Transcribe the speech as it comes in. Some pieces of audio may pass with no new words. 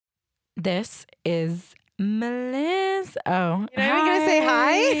This is Melissa. Oh, You're not even going to say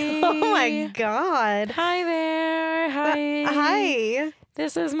hi? Oh my God. Hi there. Hi. Hi.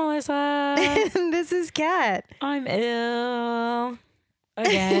 This is Melissa. This is Kat. I'm ill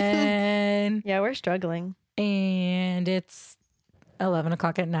again. Yeah, we're struggling. And it's 11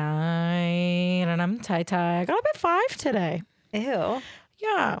 o'clock at night and I'm tie-tie. I got up at 5 today. Ew.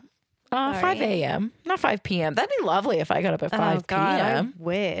 Yeah. 5 a.m. Not 5 p.m. That'd be lovely if I got up at 5 God, p.m. I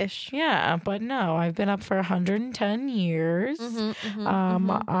wish. Yeah, but no, I've been up for 110 years.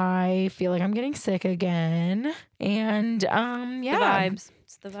 I feel like I'm getting sick again. And yeah. The vibes.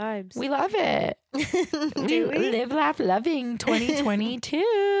 It's the vibes. We love it. Do we? Live, laugh, loving 2022.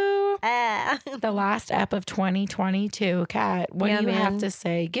 The last ep of 2022. Kat, what do you have to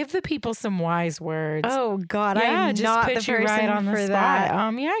say? Give the people some wise words. Oh God, yeah, I'm just not put the you person right on the for spot.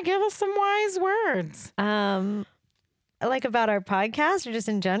 that. Yeah, give us some wise words. Like about our podcast or just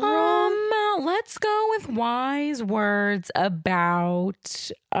in general? Let's go with wise words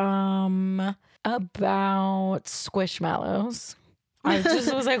about Squishmallows. I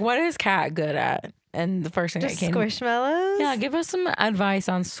just was like, what is Kat good at? And the first thing Just that came. Squishmallows? Yeah, give us some advice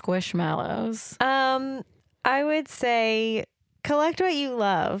on Squishmallows. I would say collect what you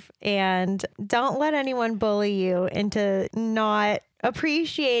love and don't let anyone bully you into not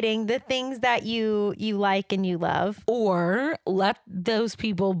appreciating the things that you like and you love. Or let those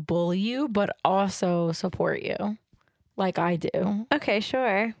people bully you, but also support you, like I do. Okay,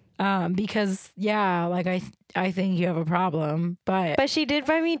 sure. Because yeah, like I think you have a problem, but she did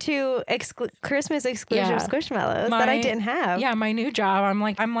buy me two Christmas exclusive Squishmallows that I didn't have. Yeah, my new job, I'm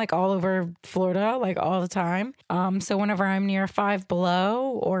like all over Florida, like all the time. So whenever I'm near Five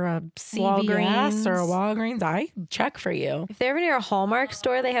Below or a CVS or a Walgreens, I check for you. If they're ever near a Hallmark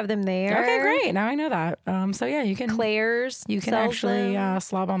store, they have them there. Okay, great. Now I know that. So yeah, you can Claire's. You can actually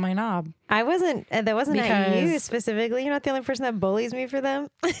slob on my knob. I wasn't. That wasn't at you specifically. You're not the only person that bullies me for them.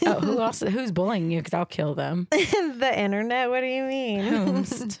 Oh, who else? Who's bullying you? Because I'll kill them. The internet. What do you mean?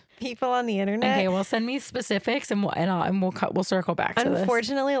 People on the internet. Okay, well, send me specifics and we'll circle back to this.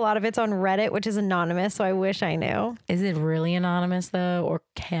 Unfortunately, a lot of it's on Reddit, which is anonymous. So I wish I knew. Is it really anonymous though, or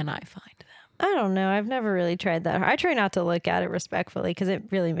can I find them? I don't know. I've never really tried that. I try not to look at it respectfully because it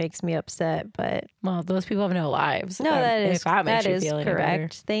really makes me upset. But well, those people have no lives. No, that is feel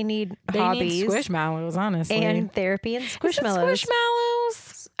correct. They need They hobbies, need Squishmallows, honestly, and therapy and Squishmallows.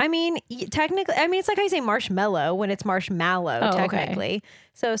 Squishmallows. I mean, technically, it's like I say marshmallow when it's marshmallow, technically. Okay.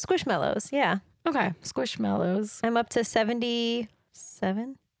 So Squishmallows, yeah. Okay, Squishmallows. I'm up to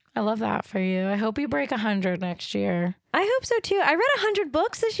 77. I love that for you. I hope you break 100 next year. I hope so too. I read 100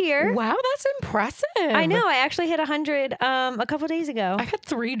 books this year. Wow, that's impressive. I know. I actually hit 100 a couple days ago. I had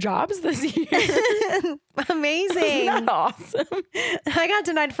 3 jobs this year. Amazing. Isn't that awesome? I got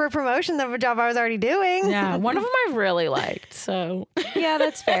denied for a promotion of a job I was already doing. Yeah, one of them I really liked. So yeah,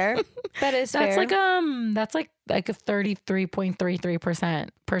 that's fair. That is fair. That's like a 33.33%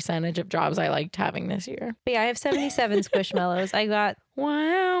 percentage of jobs I liked having this year. But yeah, I have 77 Squishmallows. I got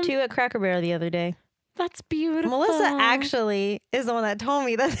 2 at Cracker Barrel the other day. That's beautiful. Melissa actually is the one that told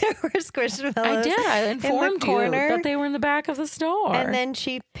me that there were Squishmallows. I did. I informed you that they were in the back of the store. And then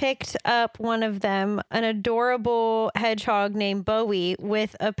she picked up one of them, an adorable hedgehog named Bowie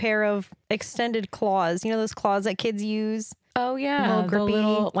with a pair of extended claws. You know those claws that kids use? Oh, yeah. The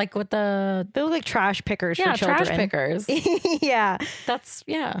little, like with the... They look like trash pickers for children. Yeah, trash pickers. Yeah.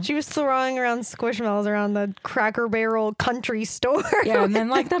 Yeah. She was throwing around Squishmallows around the Cracker Barrel country store. Yeah, and then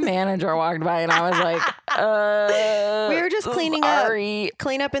like the manager walked by and I was like, we were just cleaning up.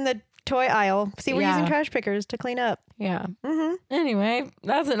 Clean up in the toy aisle. See, we're using trash pickers to clean up. Yeah. Mm-hmm. Anyway,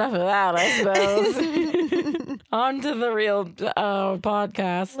 that's enough of that, I suppose. On to the real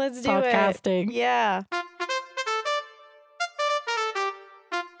podcast. Let's do podcasting. It. Yeah.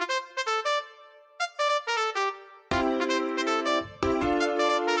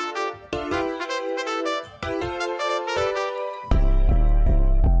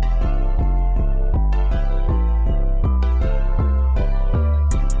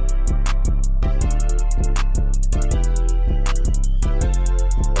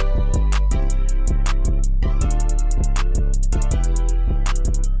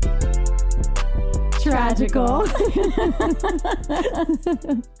 Tragical.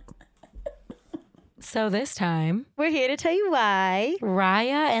 So this time, we're here to tell you why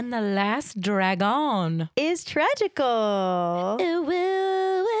Raya and the Last Dragon is tragical.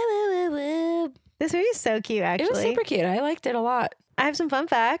 This movie is so cute, actually. It was super cute. I liked it a lot. I have some fun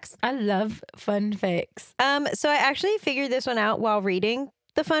facts. I love fun facts. So I actually figured this one out while reading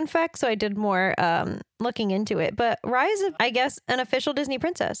the fun fact, so I did more looking into it. But Raya is, I guess, an official Disney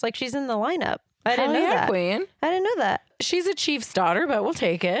princess. Like, she's in the lineup. I didn't know that. Queen. I didn't know that. She's a chief's daughter, but we'll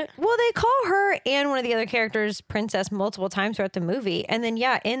take it. Well, they call her and one of the other characters princess multiple times throughout the movie. And then,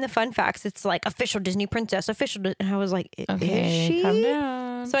 yeah, in the fun facts, it's like official Disney princess, and I was like, is she? Calm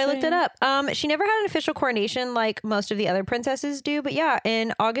down. So I looked it up. She never had an official coronation like most of the other princesses do. But yeah,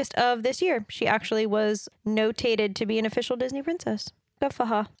 in August of this year, she actually was notated to be an official Disney princess. Good for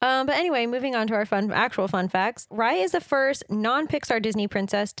her. But anyway, moving on to our actual fun facts. Raya is the first non-Pixar Disney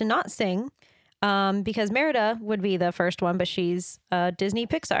princess to not sing. Because Merida would be the first one, but she's a Disney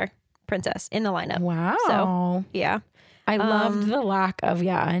Pixar princess in the lineup. Wow. So, yeah. I loved the lack of,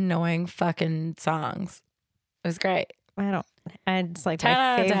 annoying fucking songs. It was great. It's like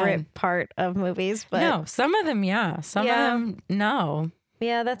my favorite part of movies. But no, some of them, yeah. Some of them, no.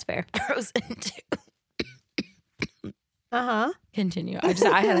 Yeah, that's fair. Frozen 2. Continue.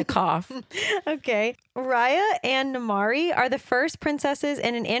 I had a cough. Okay. Raya and Namaari are the first princesses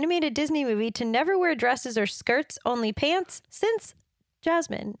in an animated Disney movie to never wear dresses or skirts, only pants, since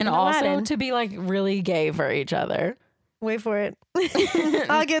Jasmine. And also to be like really gay for each other. Wait for it.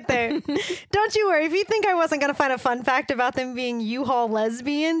 I'll get there. Don't you worry. If you think I wasn't going to find a fun fact about them being U-Haul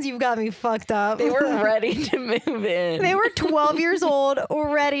lesbians, you've got me fucked up. They were ready to move in. They were 12 years old,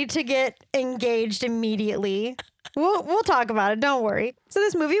 ready to get engaged immediately. We'll talk about it. Don't worry. So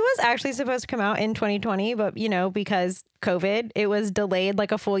this movie was actually supposed to come out in 2020, but because COVID, it was delayed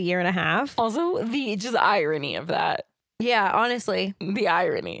like a full year and a half. Also, the just irony of that. Yeah, honestly. The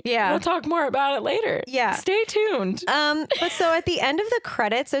irony. Yeah. We'll talk more about it later. Yeah. Stay tuned. But so at the end of the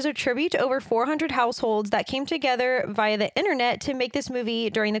credits, there's a tribute to over 400 households that came together via the internet to make this movie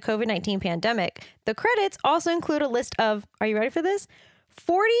during the COVID-19 pandemic. The credits also include a list of, are you ready for this?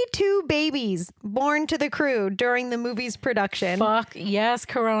 42 babies born to the crew during the movie's production. Fuck yes,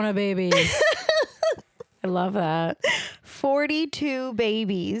 Corona babies. I love that. 42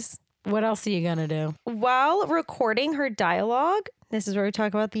 babies. What else are you gonna do? While recording her dialogue, this is where we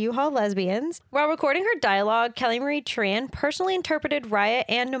talk about the U-Haul lesbians. While recording her dialogue, Kelly Marie Tran personally interpreted Raya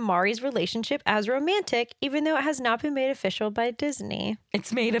and Namaari's relationship as romantic, even though it has not been made official by Disney.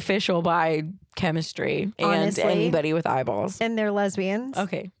 It's made official by chemistry Honestly. And anybody with eyeballs. And they're lesbians.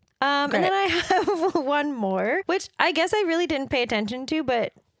 Okay. And then I have one more, which I guess I really didn't pay attention to,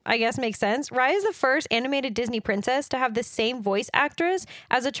 but I guess makes sense. Raya is the first animated Disney princess to have the same voice actress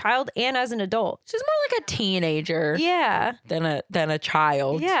as a child and as an adult. She's more like a teenager. Yeah. Than a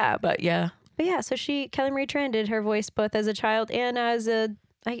child. Yeah. But yeah. But yeah, so Kelly Marie Tran did her voice both as a child and as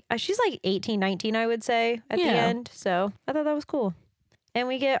she's like 18, 19, I would say, at the end. So I thought that was cool. And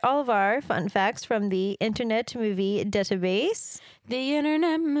we get all of our fun facts from the Internet Movie Database. The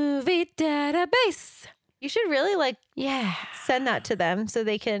Internet Movie Database. You should really send that to them so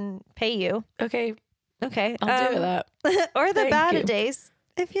they can pay you. Okay. Okay. I'll do that. Or the bad days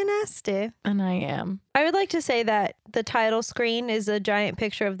if you're nasty. And I am. I would like to say that the title screen is a giant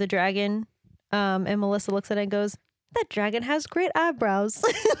picture of the dragon. And Melissa looks at it and goes, that dragon has great eyebrows.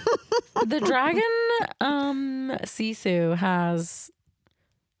 The dragon, Sisu, has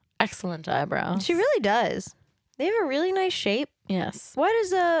excellent eyebrows. She really does. They have a really nice shape. Yes. What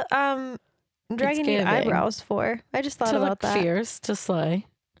does a dragon need eyebrows for? I just thought about that. To look fierce, to slay.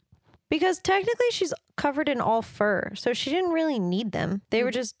 Because technically she's covered in all fur, so she didn't really need them. They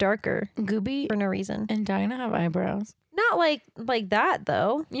were just darker. Gooby for no reason. And Dinah have eyebrows. Not like that,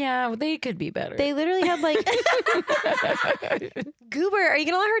 though. Yeah, they could be better. They literally had Goober, are you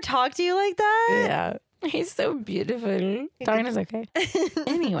going to let her talk to you like that? Yeah. He's so beautiful. Dinah's okay.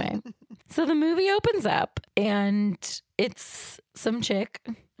 Anyway, so the movie opens up and it's some chick,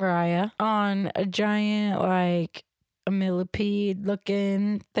 Raya, on a giant, a millipede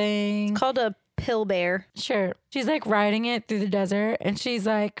looking thing. It's called a pill bear. Sure. She's riding it through the desert and she's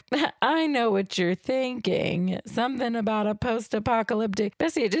like, I know what you're thinking. Something about a post-apocalyptic.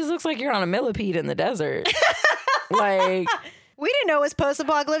 Bessie, it just looks like you're on a millipede in the desert. We didn't know it was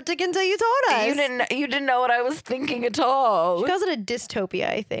post-apocalyptic until you told us. You didn't know what I was thinking at all. She calls it a dystopia,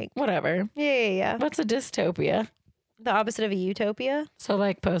 I think. Whatever. Yeah. What's a dystopia? The opposite of a utopia.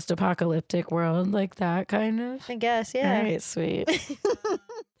 So post-apocalyptic world, that kind of? I guess, yeah. All right, sweet.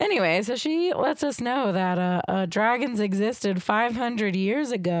 Anyway, so she lets us know that dragons existed 500 years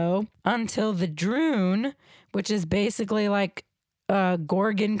ago until the Droon, which is basically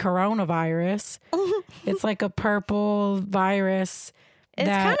Gorgon coronavirus. It's like a purple virus. It's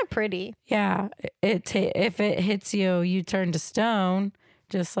kind of pretty. Yeah. If it hits you, you turn to stone,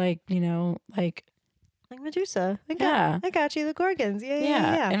 just like Medusa. I got you, the Gorgons.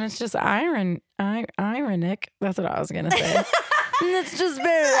 Yeah. And it's just ironic. That's what I was going to say. It's just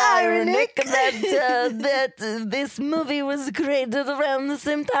very ironic that this movie was created around the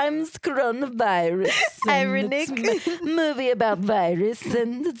same time as coronavirus. Ironic. It's a movie about virus,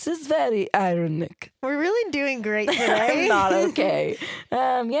 and it's just very ironic. We're really doing great today. I'm not okay.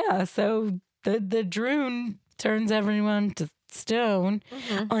 Yeah, so the Droon turns everyone to stone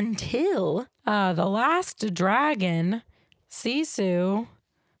until the last dragon, Sisu,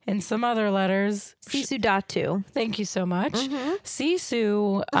 and some other letters. Sisu Datu. Thank you so much.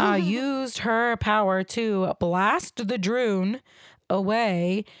 Sisu used her power to blast the Droon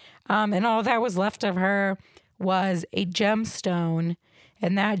away, and all that was left of her was a gemstone,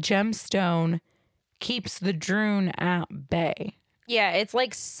 and that gemstone keeps the Droon at bay. Yeah, it's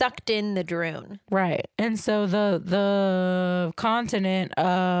like sucked in the Droon. Right. And so the continent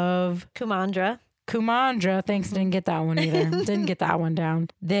of Kumandra. Thanks, didn't get that one either. Didn't get that one down.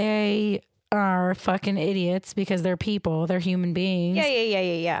 They are fucking idiots because they're people. They're human beings.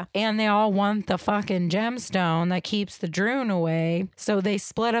 Yeah. And they all want the fucking gemstone that keeps the Droon away. So they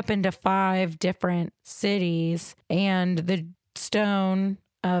split up into 5 different cities, and the stone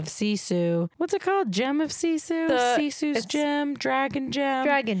of Sisu. What's it called? Gem of Sisu? Sisu's gem? Dragon gem?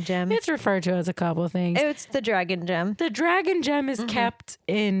 Dragon gem. It's referred to as a couple of things. It's the dragon gem. The dragon gem is kept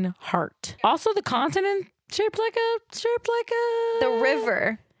in Heart. Also, the continent shaped like a. The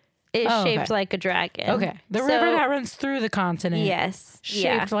river is shaped like a dragon. Okay. The river that runs through the continent. Yes.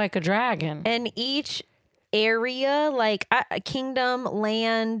 Shaped like a dragon. And each area, like kingdom,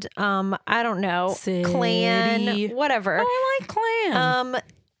 land, I don't know, City. clan, whatever. Oh, I like clan.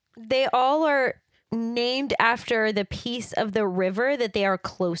 They all are named after the piece of the river that they are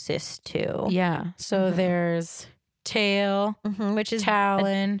closest to. Yeah. So there's Tail, Which is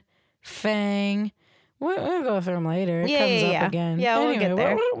Talon, Fang. We'll go through them later. It comes up again. Yeah, we'll get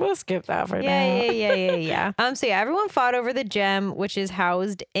there. We'll skip that for now. Yeah. So yeah, everyone fought over the gem, which is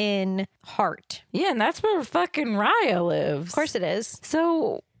housed in Heart. Yeah, and that's where fucking Raya lives. Of course it is.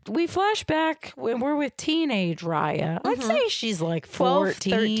 So we flash back when we're with teenage Raya. Let's say she's like 12,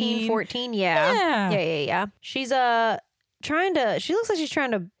 14. 13, 14. Yeah. Yeah. She's she looks like she's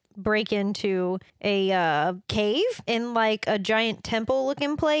trying to break into a cave in like a giant temple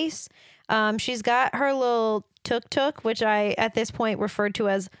looking place. She's got her little tuk-tuk, which I, at this point, referred to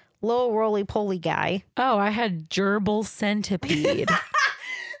as little roly-poly guy. Oh, I had gerbil centipede.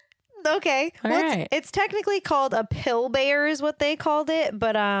 Okay. All right. It's technically called a pill bear is what they called it.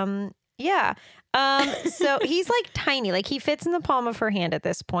 But, yeah. So he's like tiny, like he fits in the palm of her hand at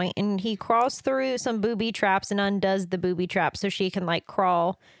this point, and he crawls through some booby traps and undoes the booby trap so she can like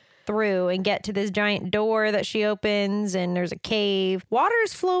crawl through and get to this giant door that she opens, and there's a cave.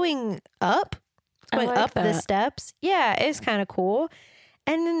 Water's flowing up. It's going up the steps. Yeah, it's kind of cool.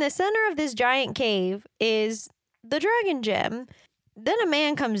 And in the center of this giant cave is the dragon gem. Then a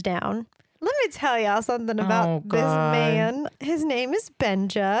man comes down. Let me tell y'all something about this man. His name is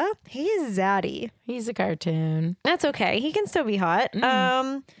Benja. He is zaddy. He's a cartoon. That's okay. He can still be hot.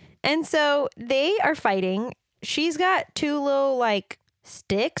 And so they are fighting. She's got 2 little like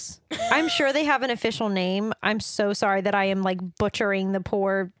sticks. I'm sure they have an official name. I'm so sorry that I am like butchering the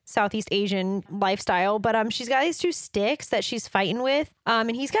poor Southeast Asian lifestyle, but she's got these 2 sticks that she's fighting with.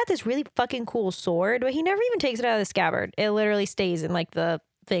 And he's got this really fucking cool sword, but he never even takes it out of the scabbard. It literally stays in like the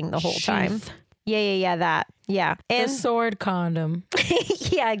thing the whole time. Yeah, that. Yeah. And the sword condom.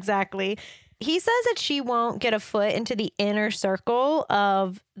 yeah, exactly. He says that she won't get a foot into the inner circle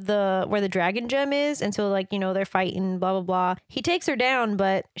of where the dragon gem is until like, they're fighting, blah, blah, blah. He takes her down,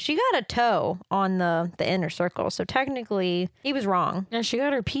 but she got a toe on the inner circle. So technically he was wrong. And she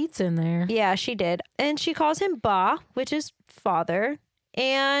got her pizza in there. Yeah, she did. And she calls him Ba, which is father.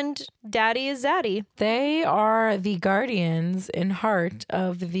 And daddy is zaddy. They are the guardians in Heart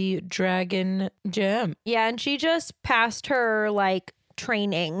of the dragon gem. Yeah, and she just passed her like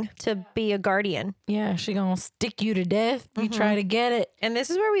training to be a guardian. Yeah, she gonna stick you to death if you try to get it. And this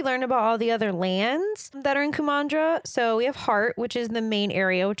is where we learn about all the other lands that are in Kumandra. So we have Heart, which is the main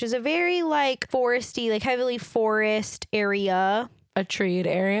area, which is a very like foresty, like heavily forest area. A treed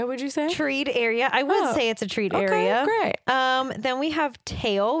area, would you say? Treed area. I would say it's a treed area. Great. Then we have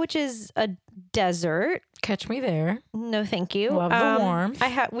Tail, which is a desert. Catch me there. No, thank you. Love the warmth.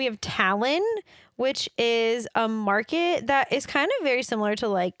 We have Talon, which is a market that is kind of very similar to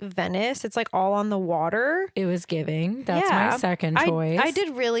like Venice. It's like all on the water. It was giving. That's my second choice. I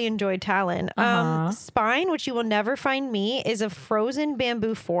did really enjoy Talon. Spine, which you will never find me, is a frozen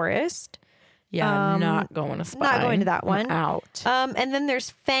bamboo forest. Yeah, not going to Spine. Not going to that one. I'm out. And then there's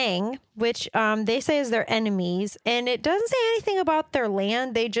Fang, which they say is their enemies. And it doesn't say anything about their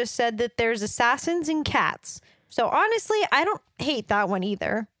land. They just said that there's assassins and cats. So honestly, I don't hate that one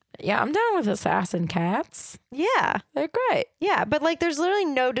either. Yeah, I'm down with assassin cats. Yeah. They're great. Yeah, but like there's literally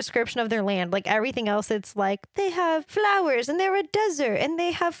no description of their land. Like everything else, it's like they have flowers and they're a desert and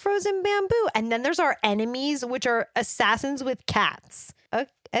they have frozen bamboo. And then there's our enemies, which are assassins with cats.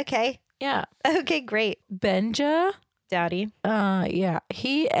 Okay. Yeah. Okay, great. Benja, Daddy. yeah,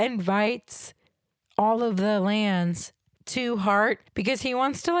 he invites all of the lands to Hart because he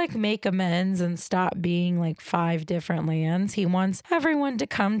wants to like make amends and stop being like 5 different lands. He wants everyone to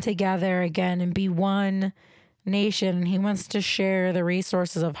come together again and be one nation, and he wants to share the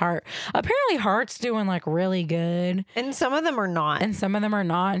resources of Hart. Apparently Hart's doing like really good, And some of them are not. and some of them are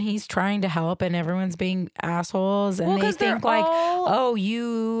not, and he's trying to help, and everyone's being assholes, and Well, they 'cause they're think like, all- oh,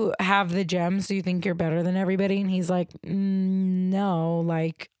 you have the gems, so you think you're better than everybody. And he's like, no,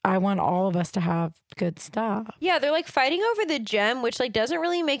 like I want all of us to have good stuff. Yeah, they're like fighting over the gem, which like doesn't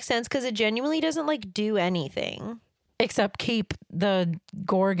really make sense because it genuinely doesn't like do anything. Except keep the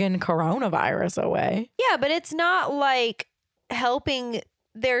Gorgon coronavirus away. Yeah, but it's not like helping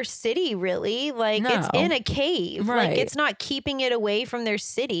their city really. Like it's No. in a cave. Right. Like it's not keeping it away from their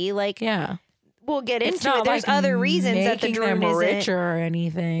city. Like Yeah. we'll get It's into not it. There's like other reasons that the making drone them isn't richer or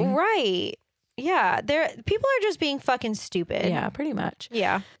anything. right. Yeah, people are just being fucking stupid. Yeah, pretty much.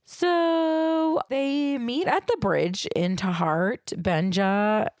 Yeah. So they meet at the bridge into Hart,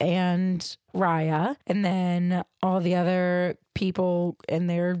 Benja and Raya, and then all the other people and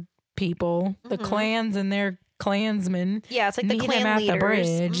their people, the clans and their clansmen. Yeah, it's like the meet clan him at leaders. the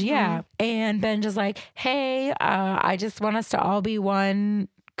bridge. Mhm. Yeah. And Benja's like, hey, I just want us to all be one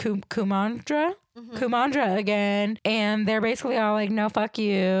Kumandra again. And they're basically all like, no, fuck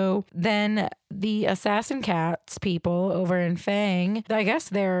you. Then the assassin cats people over in Fang, I guess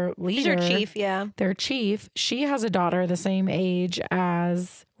their She's leader, our chief, yeah. their chief, she has a daughter the same age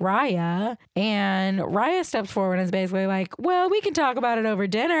as Raya. And Raya steps forward and is basically like, well, we can talk about it over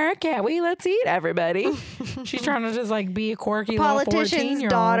dinner, can't we? Let's eat, everybody. She's trying to just like be a quirky little Politician's 14-year-old.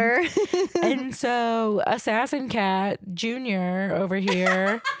 daughter. And so Assassin Cat Jr. over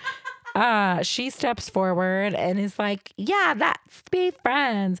here, she steps forward and is like, yeah, let's be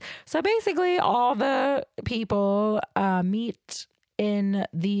friends. So basically all the people meet in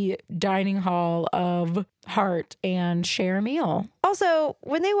the dining hall of Hart and share a meal. Also,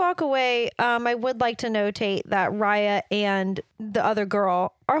 when they walk away, I would like to notate that Raya and the other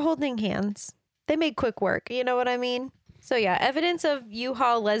girl are holding hands. They made quick work. You know what I mean? So yeah, evidence of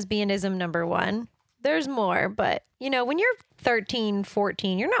U-Haul lesbianism number 1. There's more, but you know, when you're 13,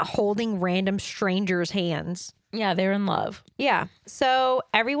 14, you're not holding random strangers' hands. Yeah, they're in love. Yeah. So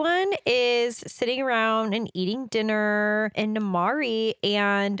everyone is sitting around and eating dinner, and Namari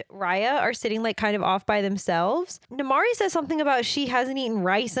and Raya are sitting like kind of off by themselves. Namari says something about she hasn't eaten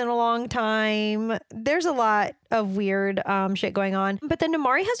rice in a long time. There's a lot of weird shit going on. But then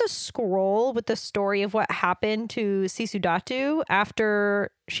Namari has a scroll with the story of what happened to Sisudatu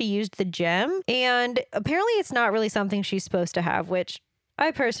after she used the gem. And apparently it's not really something she's supposed to have, which I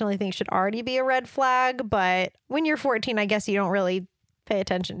personally think should already be a red flag, but when you're 14, I guess you don't really pay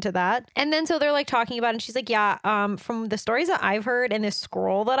attention to that. And then so they're like talking about it, and she's like, yeah, from the stories that I've heard and this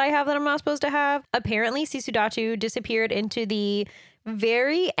scroll that I have that I'm not supposed to have, apparently Sisudatu disappeared into the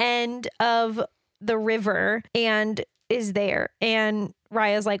very end of the river and is there. And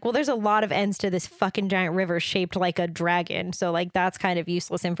Raya's like, well, there's a lot of ends to this fucking giant river shaped like a dragon. So like that's kind of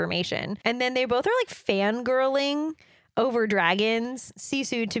useless information. And then they both are like fangirling over dragons,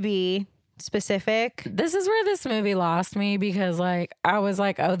 Sisu to be specific. This is where this movie lost me because like I was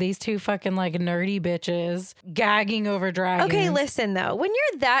like, oh, these two fucking like nerdy bitches gagging over dragons. Okay, listen though, when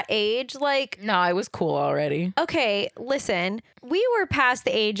you're that age, like, No, it was cool already. okay, listen, we were past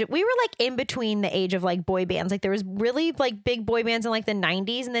the age, we were like in between the age of like boy bands. Like there was really like big boy bands in like the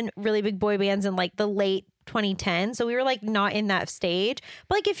 90s and then really big boy bands in like the late 2010. So we were like not in that stage.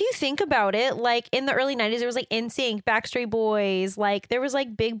 But like if you think about it, like in the early 90s, there was like NSYNC, Backstreet Boys, like there was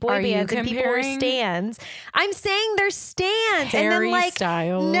like big boy Are you bands and people were comparing stans. I'm saying they're stans. And then Harry like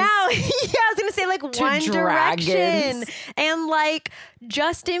Styles no, yeah, I was gonna say like One dragons. Direction and like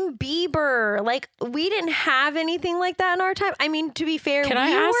Justin Bieber. Like we didn't have anything like that in our time. I mean, to be fair, Can I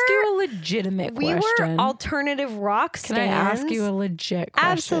ask you a legitimate we question? were alternative rock stans. Can I ask you a legit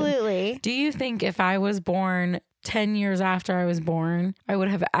question? Absolutely. Do you think if I was born 10 years after I was born, I would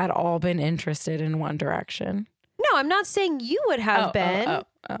have at all been interested in One Direction? No, I'm not saying you would have been.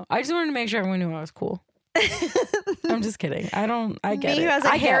 Oh. I just wanted to make sure everyone knew I was cool. I'm just kidding. I get Me it. who has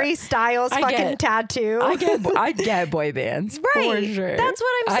a Harry Styles fucking tattoo. I get boy bands. Right. For sure. That's what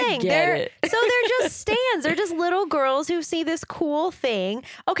I'm saying. I get it. So they're just stands. They're just little girls who see this cool thing.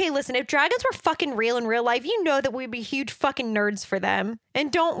 Okay, listen, if dragons were fucking real in real life, you know that we'd be huge fucking nerds for them.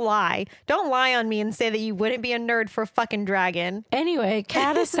 And don't lie. Don't lie on me and say that you wouldn't be a nerd for a fucking dragon. Anyway,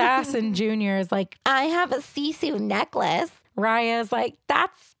 Cat Assassin Jr. is like, I have a Sisu necklace. Raya's like,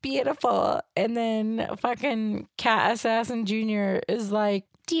 that's beautiful. And then fucking Cat Assassin Jr. is like,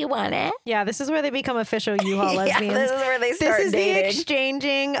 do you want it? Yeah, this is where they become official U-Haul lesbians. This is where they start This is dating. the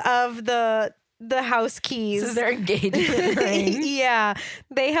exchanging of the house keys. This is their engagement ring. Yeah,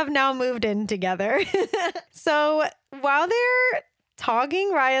 they have now moved in together. So while they're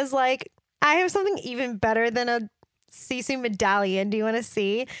talking, Raya's like, I have something even better than a Sisu medallion. Do you want to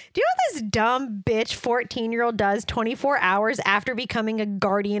see? Do you know what this dumb bitch 14-year-old does 24 hours after becoming a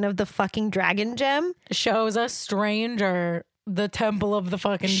guardian of the fucking dragon gem? Shows a stranger the temple of the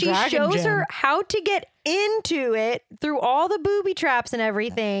fucking She dragon shows gem. her how to get into it through all the booby traps and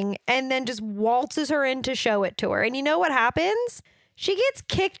everything, and then just waltzes her in to show it to her. And you know what happens? She gets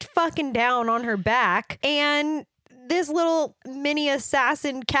kicked fucking down on her back, and this little mini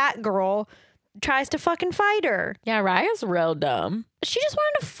assassin cat girl tries to fucking fight her. Yeah, Raya's real dumb. She just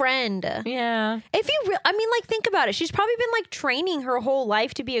wanted a friend. Yeah. If you, I mean, like, think about it. She's probably been like training her whole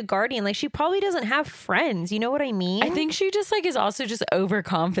life to be a guardian. Like, she probably doesn't have friends. You know what I mean? I think she just like is also just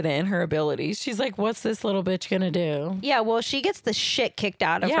overconfident in her abilities. She's like, what's this little bitch gonna do? Yeah, well, she gets the shit kicked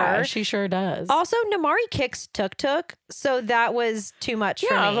out of Yeah, her. she sure does. Also, Namari kicks Tuk, so that was too much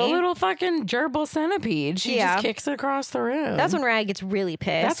for Yeah, me. the little fucking gerbil centipede. She just kicks it across the room. That's when Raya gets really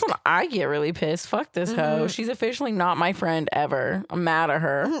pissed. That's when I get really pissed. Fuck this hoe. She's officially not my friend ever. I'm mad at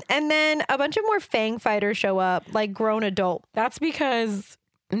her. And then a bunch of more Fang fighters show up, like grown adult. That's because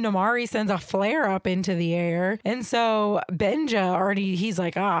Namari sends a flare up into the air. And so Benja he's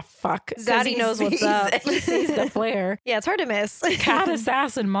like, fuck. 'Cause Zaddy he knows what's sees- up. He sees the flare. Yeah, it's hard to miss. Cat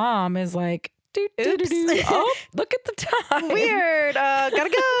Assassin Mom is like, do. Oh, look at the time. Weird. Gotta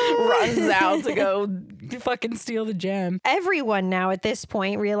go. Runs out to go fucking steal the gem. Everyone now at this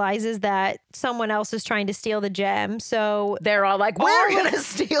point realizes that someone else is trying to steal the gem. So They're all like, we're going to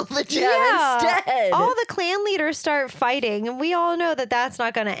steal the gem instead. all the clan leaders start fighting, and we all know that that's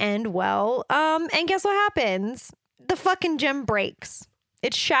not going to end well. And guess what happens? The fucking gem breaks.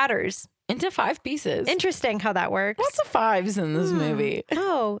 It shatters. Into 5 pieces. Interesting how that works. Lots of 5s in this movie.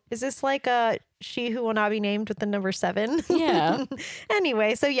 Oh, is this like a she who will not be named with the number 7? Yeah.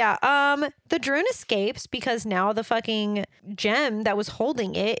 Anyway, so yeah, the Droon escapes because now the fucking gem that was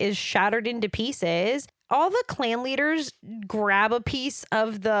holding it is shattered into pieces. All the clan leaders grab a piece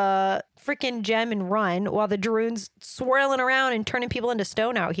of the freaking gem and run while the Droon's swirling around and turning people into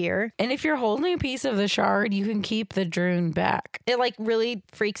stone out here. And if you're holding a piece of the shard, you can keep the Droon back. It like really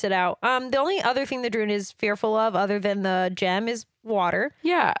freaks it out. The only other thing the Droon is fearful of other than the gem is water.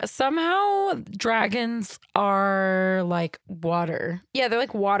 Yeah, somehow dragons are like water. Yeah, they're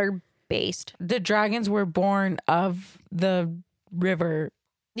like water based. The dragons were born of the river.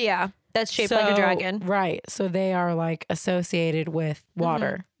 Yeah, that's shaped like a dragon. Right. So they are like associated with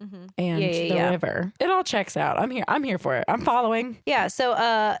water and the river. It all checks out. I'm here for it. I'm following. Yeah, so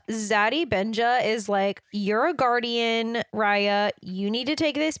Zaddy Benja is like, you're a guardian, Raya. You need to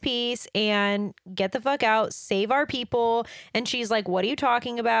take this piece and get the fuck out, save our people. And she's like, what are you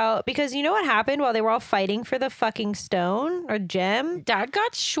talking about? Because you know what happened while they were all fighting for the fucking stone or gem? Dad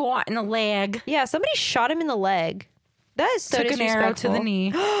got shot in the leg. Yeah, somebody shot him in the leg. That is so Took an arrow to the disrespectful.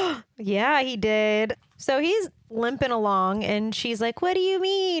 knee. Yeah, he did. So he's limping along and she's like, what do you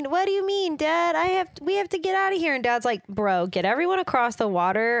mean? What do you mean, Dad? We have to get out of here. And Dad's like, bro, get everyone across the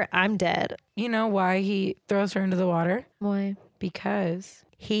water. I'm dead. You know why he throws her into the water? Why? Because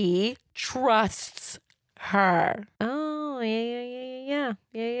he trusts her. Oh, yeah.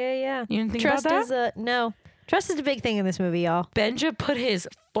 You didn't think Trust about that? no. Trust is a big thing in this movie, y'all. Benja put his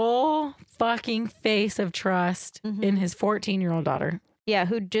full fucking face of trust in his 14-year-old daughter. Yeah,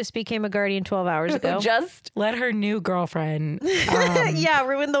 who just became a guardian 12 hours ago. Just let her new girlfriend Yeah,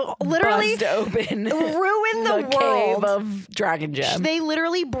 ruin the literally bust open ruin the cave world. of Dragon Gem. They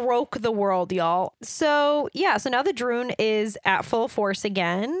literally broke the world, y'all. So now the Droon is at full force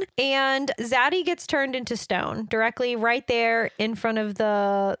again, and Zaddy gets turned into stone directly right there in front of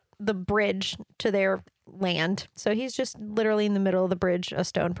the bridge to their land. So he's just literally in the middle of the bridge, a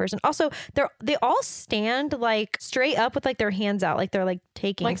stone person. Also, they all stand like straight up with like their hands out, like they're like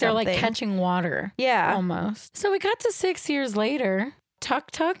taking Like they're like something. catching water. Yeah. Almost. So we got to 6 years later.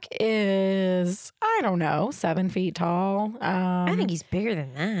 Tuk Tuk is, I don't know, 7 feet tall. I think he's bigger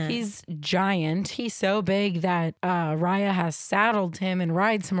than that. He's giant. He's so big that Raya has saddled him and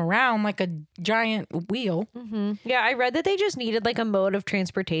rides him around like a giant wheel. Mm-hmm. Yeah, I read that they just needed like a mode of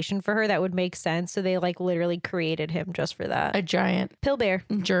transportation for her that would make sense. So they like literally created him just for that. A giant pill bear.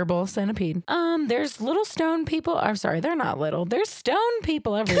 Gerbil centipede. There's little stone people. I'm sorry, they're not little. There's stone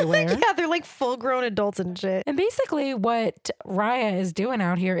people everywhere. Yeah, they're like full grown adults and shit. And basically what Raya is doing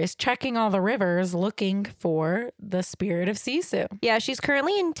out here is checking all the rivers looking for the spirit of Sisu. Yeah, she's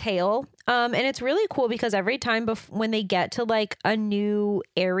currently in Tail. And it's really cool because every time when they get to like a new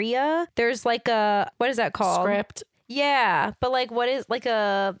area, there's like what is that called? Script. Yeah, but like what is like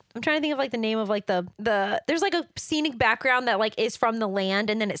I'm trying to think of like the name of like the there's like a scenic background that like is from the land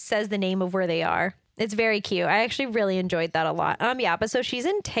and then it says the name of where they are. It's very cute. I actually really enjoyed that a lot. Yeah, but so she's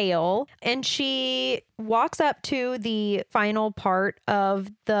in Tail and she walks up to the final part of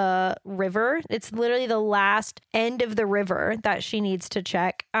the river. It's literally the last end of the river that she needs to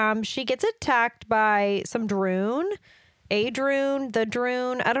check. She gets attacked by some Droon, the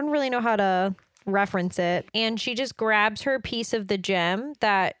Droon. I don't really know how to reference it. And she just grabs her piece of the gem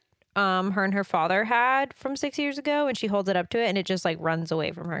that her and her father had from 6 years ago, and she holds it up to it and it just like runs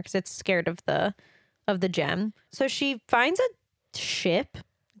away from her because it's scared of the gem. So she finds a ship.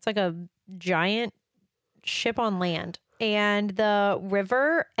 It's like a giant ship on land. And the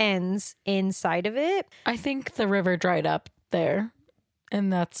river ends inside of it. I think the river dried up there.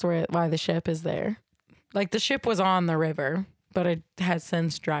 And that's why the ship is there. Like the ship was on the river, but it has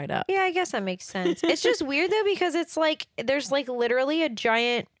since dried up. Yeah, I guess that makes sense. It's just weird though, because it's like there's like literally a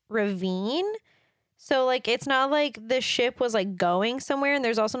giant ravine. So, like, it's not like the ship was, like, going somewhere, and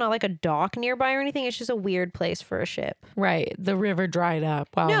there's also not, like, a dock nearby or anything. It's just a weird place for a ship. Right. The river dried up.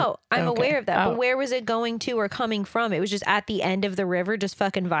 Wow. No, I'm aware of that. But where was it going to or coming from? It was just at the end of the river, just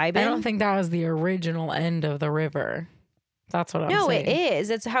fucking vibing. I don't think that was the original end of the river. That's what I'm saying. No, it is.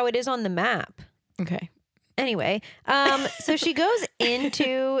 It's how it is on the map. Okay. Anyway, so she goes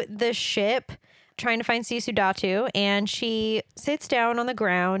into the ship trying to find Sisu Datu, and she sits down on the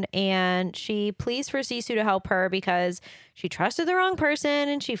ground and she pleads for Sisu to help her because she trusted the wrong person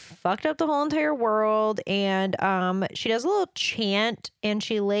and she fucked up the whole entire world. And she does a little chant and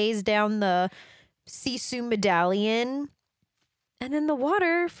she lays down the Sisu medallion, and then the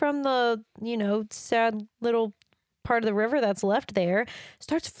water from the, sad little part of the river that's left there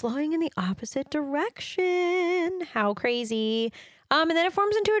starts flowing in the opposite direction. How crazy. And then it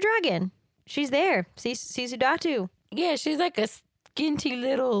forms into a dragon. She's there. Sisu Datu. Yeah, she's like a skinty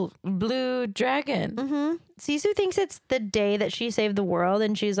little blue dragon. Mm-hmm. Sisu thinks it's the day that she saved the world,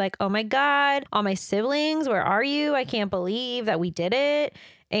 and she's like, oh my God, all my siblings, where are you? I can't believe that we did it.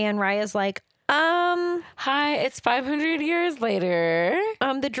 And Raya's like, hi, it's 500 years later.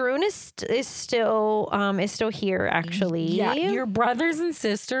 The Droon is still here, actually. Yeah, your brothers and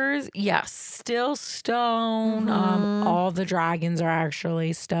sisters, yes, still stone. Mm-hmm. All the dragons are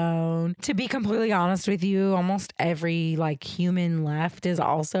actually stone. To be completely honest with you, almost every human left is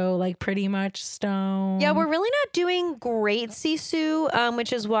also pretty much stone. Yeah, we're really not doing great, Sisu,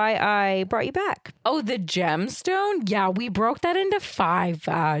 which is why I brought you back. Oh, the gemstone? Yeah, we broke that into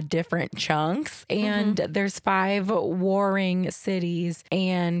 5 different chunks. And there's 5 warring cities,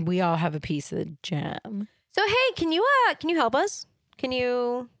 and we all have a piece of the gem. So hey, can you help us? Can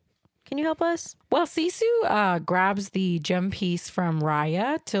you help us? Well, Sisu grabs the gem piece from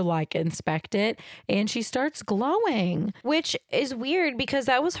Raya to inspect it, and she starts glowing. Which is weird because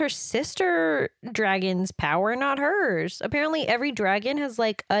that was her sister dragon's power, not hers. Apparently every dragon has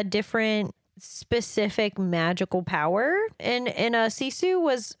a different specific magical power. And Sisu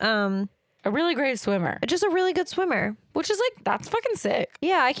was a really great swimmer. Just a really good swimmer. Which is that's fucking sick.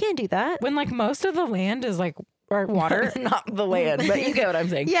 Yeah, I can't do that. When most of the land is or water. Not the land, but you get what I'm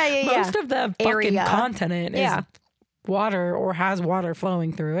saying. Yeah. Most of the fucking continent is water or has water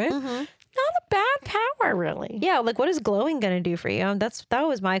flowing through it. Mm-hmm. Not a bad power, really. Yeah, what is glowing going to do for you? That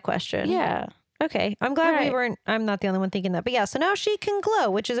was my question. Yeah. Okay. I'm glad I'm not the only one thinking that. But yeah, so now she can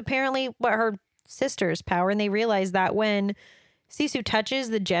glow, which is apparently what her sister's power. And they realize that when Sisu touches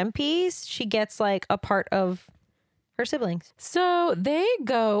the gem piece, she gets a part of her siblings. So they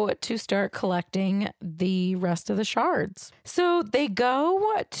go to start collecting the rest of the shards. So they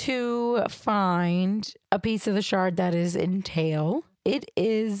go to find a piece of the shard that is in Tail. It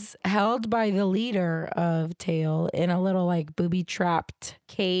is held by the leader of Tail in a little booby-trapped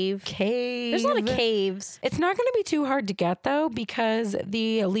cave. There's a lot of caves. It's not going to be too hard to get, though, because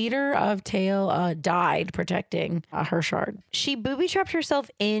the leader of Tail died protecting her shard. She booby-trapped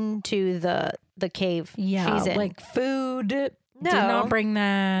herself into the cave. Yeah, she's in. food No. Did not bring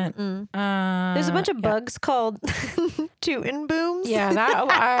that. There's a bunch of bugs called tootin' booms.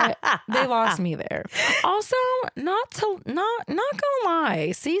 Yeah, they lost me there. Also, not gonna lie,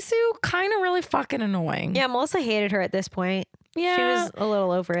 Sisu kind of really fucking annoying. Yeah, Melissa hated her at this point. Yeah. She was a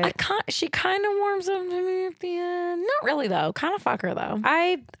little over it. She kind of warms up to me at the end. Not really though. Kind of fuck her though.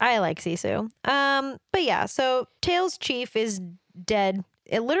 I like Sisu. But yeah, so Tails Chief is dead.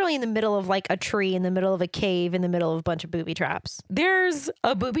 Literally in the middle of like a tree, in the middle of a cave, in the middle of a bunch of booby traps. There's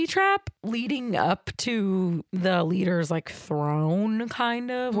a booby trap leading up to the leader's like throne,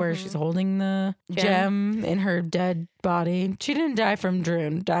 kind of, where she's holding the gem in her dead body. She didn't die from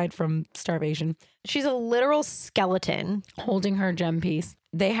Droon, died from starvation. She's a literal skeleton holding her gem piece.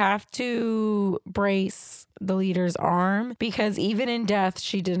 They have to brace the leader's arm because even in death,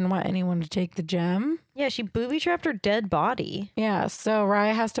 she didn't want anyone to take the gem. Yeah, she booby trapped her dead body. Yeah, so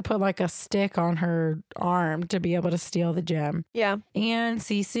Raya has to put like a stick on her arm to be able to steal the gem. Yeah. And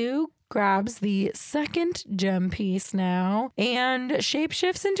Sisu grabs the second gem piece now and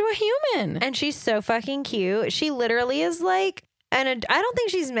shapeshifts into a human. And she's so fucking cute. She literally is like, and I don't think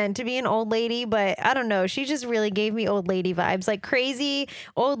she's meant to be an old lady, but I don't know. She just really gave me old lady vibes. Like crazy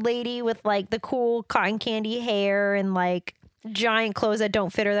old lady with like the cool cotton candy hair and like giant clothes that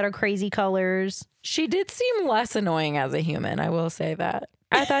don't fit her that are crazy colors. She did seem less annoying as a human, I will say that.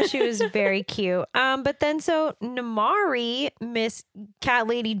 I thought she was very cute. But then so Namari, Miss Cat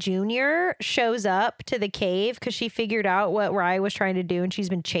Lady Jr., shows up to the cave because she figured out what Raya was trying to do and she's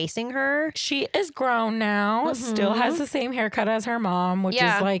been chasing her. She is grown now, still has the same haircut as her mom, which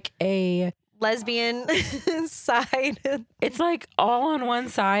is like a lesbian side. It's like all on one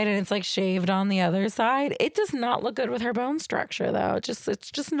side and it's like shaved on the other side. It does not look good with her bone structure though.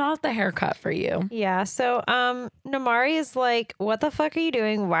 It's just not the haircut for you. Yeah. So Namari is like, what the fuck are you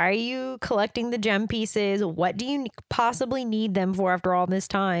doing? Why are you collecting the gem pieces? What do you possibly need them for after all this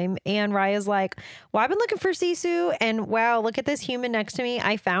time? And Raya's like, well, I've been looking for Sisu and wow, look at this human next to me.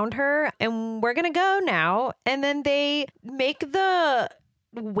 I found her and we're gonna go now. And then they make the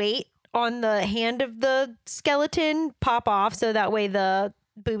weight on the hand of the skeleton pop off so that way the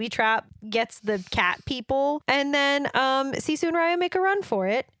booby trap gets the cat people. And then Sisu and Raya make a run for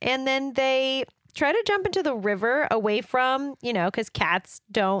it. And then they try to jump into the river away from, because cats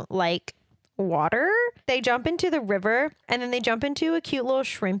don't like water. They jump into the river and then they jump into a cute little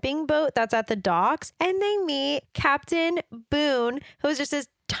shrimping boat that's at the docks. And they meet Captain Boone, who's just this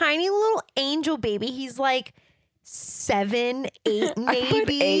tiny little angel baby. He's like 7, 8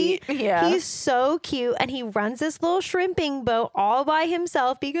 maybe. 8, yeah. He's so cute and he runs this little shrimping boat all by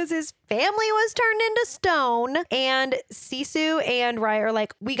himself because his family was turned into stone. And Sisu and Raya are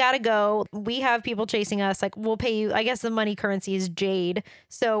like, we gotta go. We have people chasing us. Like, we'll pay you. I guess the money currency is jade.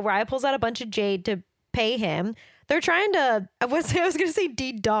 So Raya pulls out a bunch of jade to pay him. They're trying to, I was going to say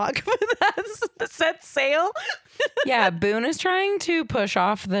de-dock, but that's the set sail. Yeah, Boone is trying to push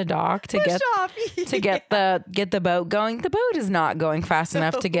off the dock to get the boat going. The boat is not going fast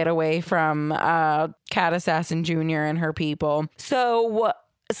enough to get away from Cat Assassin Jr. and her people. So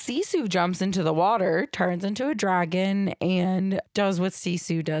Sisu jumps into the water, turns into a dragon, and does what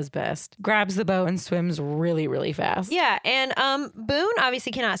Sisu does best. Grabs the boat and swims really, really fast. Yeah, and Boone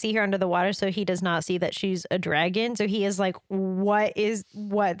obviously cannot see her under the water, so he does not see that she's a dragon. So he is like, what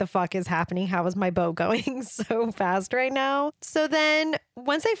the fuck is happening? How is my boat going so fast right now? So then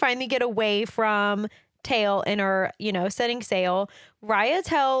once they finally get away from Tail and are, setting sail, Raya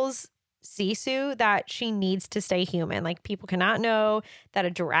tells Sisu that she needs to stay human. Like, people cannot know that a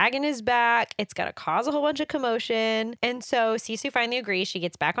dragon is back. It's going to cause a whole bunch of commotion. And so Sisu finally agrees. She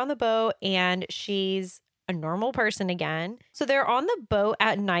gets back on the boat and she's a normal person again. So they're on the boat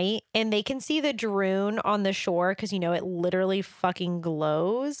at night and they can see the Droon on the shore because, it literally fucking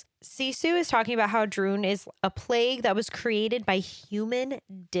glows. Sisu is talking about how Droon is a plague that was created by human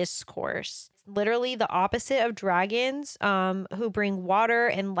discourse. Literally the opposite of dragons, who bring water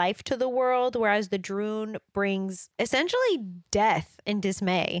and life to the world, whereas the Droon brings essentially death and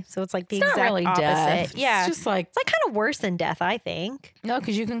dismay. So it's like the exact really opposite. Death. Yeah, it's just like, it's like kind of worse than death, I think. No,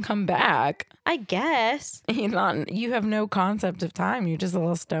 because you can come back. I guess. You have no concept of time. You're just a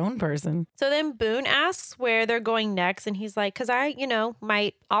little stone person. So then Boone asks where they're going next, and he's like, because I,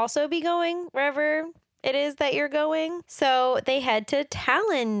 might also be going wherever it is that you're going. So they head to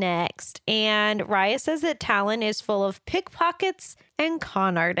Talon next. And Raya says that Talon is full of pickpockets and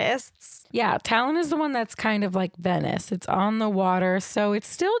con artists. Yeah, Talon is the one that's kind of like Venice. It's on the water, so it's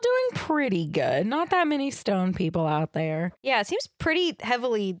still doing pretty good. Not that many stone people out there. Yeah, it seems pretty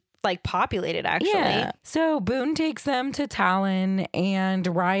heavily like populated, actually. Yeah. So Boone takes them to Talon, and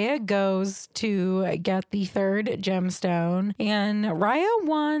Raya goes to get the third gemstone. And Raya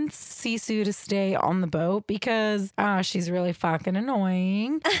wants Sisu to stay on the boat because she's really fucking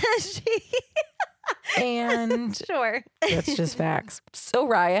annoying. And Sure. that's just facts. So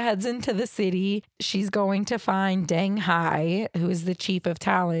Raya heads into the city. She's going to find Deng Hai, who is the chief of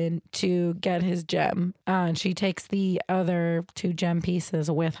Talon, to get his gem. And she takes the other 2 gem pieces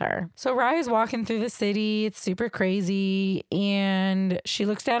with her. So Raya's walking through the city. It's super crazy. And she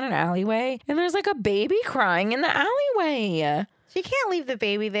looks down an alleyway, and there's like a baby crying in the alleyway. She can't leave the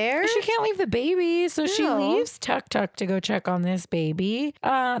baby there. She can't leave the baby, so she No. leaves Tuk Tuk to go check on this baby.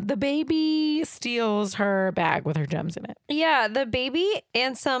 The baby steals her bag with her gems in it. Yeah, the baby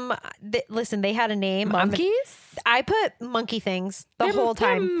and some. Listen, they had a name. Monkeys? I put monkey things the They're- whole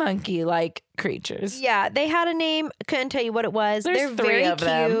time. They're monkey-like creatures. Yeah, they had a name. Couldn't tell you what it was. There's They're 3 very of cute.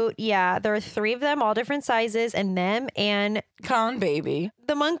 them. Yeah, there are 3 of them, all different sizes, and them and Con baby.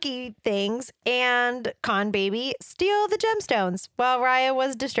 the monkey things and Con Baby steal the gemstones while Raya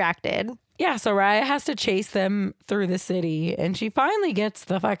was distracted. Yeah, so Raya has to chase them through the city, and she finally gets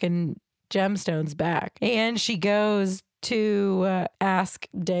the fucking gemstones back. And she goes to ask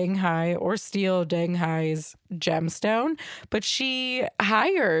Deng Hai or steal Deng Hai's gemstone, but she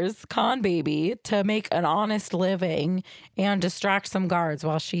hires Con Baby to make an honest living and distract some guards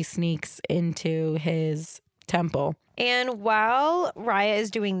while she sneaks into his temple. And while Raya is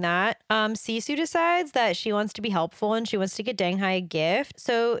doing that, Sisu decides that she wants to be helpful and she wants to get Deng Hai a gift.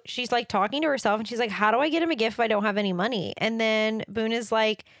 So she's like talking to herself and she's like, how do I get him a gift if I don't have any money? And then Boone is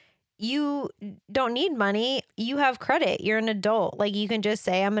like, you don't need money. You have credit. You're an adult. Like, you can just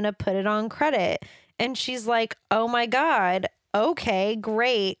say, I'm going to put it on credit. And she's like, oh my God. Okay,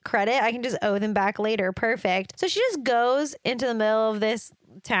 great. Credit. I can just owe them back later. Perfect. So she just goes into the middle of this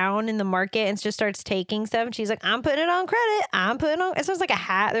town in the market and just starts taking stuff. And she's like, I'm putting it on credit. I'm putting it on. It sounds like a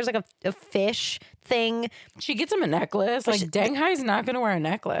hat. There's like a fish thing. She gets him a necklace. Like, Deng Hai's not going to wear a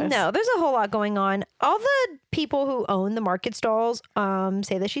necklace. No, there's a whole lot going on. All the people who own the market stalls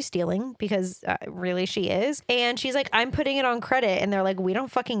say that she's stealing because really she is. And she's like, I'm putting it on credit. And they're like, we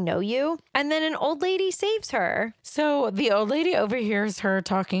don't fucking know you. And then an old lady saves her. So the old lady overhears her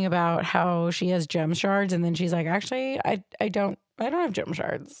talking about how she has gem shards, and then she's like, actually, I don't have gem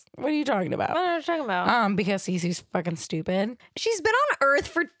shards. What are you talking about? What are you talking about? Because Cece's fucking stupid. She's been on Earth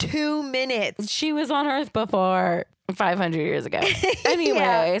for 2 minutes. She was on Earth before 500 years ago. Anyway,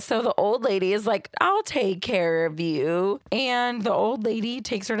 Yeah. so the old lady is like, I'll take care of you. And the old lady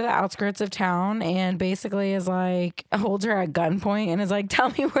takes her to the outskirts of town and basically is like, holds her at gunpoint and is like,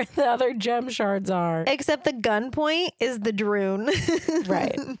 tell me where the other gem shards are. Except the gunpoint is the Droon.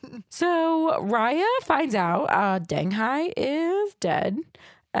 Right. So Raya finds out Deng Hai is dead.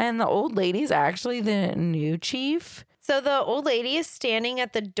 And the old lady's actually the new chief. So the old lady is standing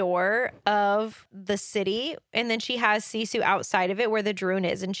at the door of the city, and then she has Sisu outside of it where the Droon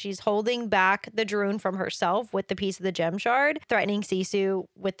is, and she's holding back the Droon from herself with the piece of the gem shard, threatening Sisu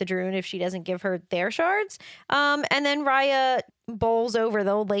with the Droon if she doesn't give her their shards. And then Raya bowls over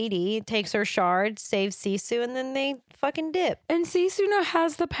the old lady, takes her shards, saves Sisu, and then they fucking dip. And Sisu now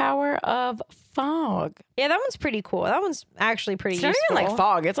has the power of fog. Yeah, that one's pretty cool. That one's actually pretty It's not useful. even like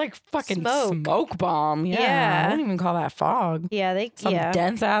fog. It's like fucking smoke bomb. Yeah. Yeah. I wouldn't even call that fog. Yeah, Some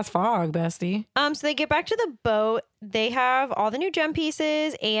dense ass fog, bestie. So they get back to the boat. They have all the new gem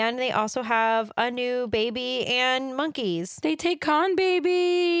pieces, and they also have a new baby and monkeys. They take Con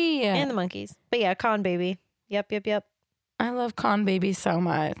Baby. And the monkeys. But yeah, Con Baby. Yep. I love Con Baby so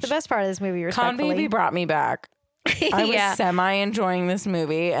much. The best part of this movie, Con respectfully. Baby brought me back. I was Yeah. semi enjoying this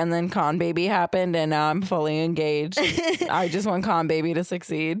movie, and then Con Baby happened, and now I'm fully engaged. I just want Con Baby to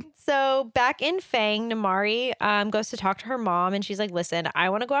succeed. So back in Fang, Namari goes to talk to her mom, and she's like, listen, I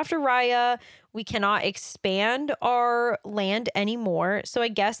want to go after Raya. We cannot expand our land anymore. So I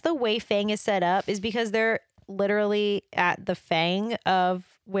guess the way Fang is set up is because they're literally at the Fang of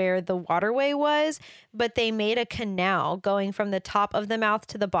where the waterway was, but they made a canal going from the top of the mouth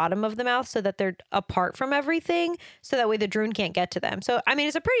to the bottom of the mouth so that they're apart from everything, so that way the Droon can't get to them. So I mean,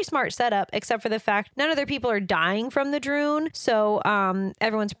 it's a pretty smart setup, except for the fact none of their people are dying from the Droon. So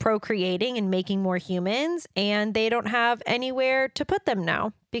everyone's procreating and making more humans, and they don't have anywhere to put them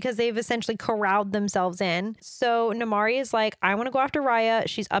now because they've essentially corralled themselves in. So Namari is like, I want to go after Raya.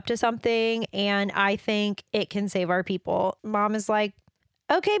 She's up to something, and I think it can save our people. Mom is like,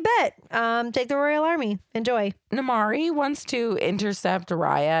 okay, bet. Take the Royal Army. Enjoy. Namari wants to intercept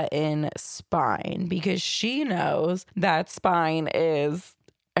Raya in Spine because she knows that Spine is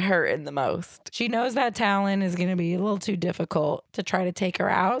hurting the most. She knows that Talon is going to be a little too difficult to try to take her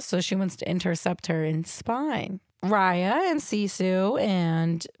out, so she wants to intercept her in spine. Raya and Sisu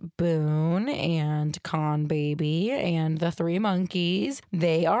and Boone and Con Baby and the three monkeys,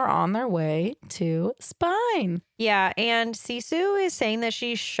 they are on their way to Spine. Yeah, and Sisu is saying that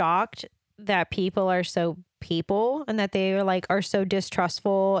she's shocked that people are so people and that they are so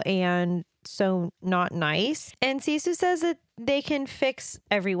distrustful and so not nice. And Sisu says that they can fix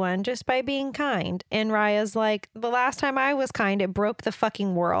everyone just by being kind. And Raya's like, the last time I was kind, it broke the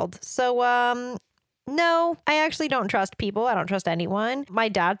fucking world. So, no, I actually don't trust people. I don't trust anyone. My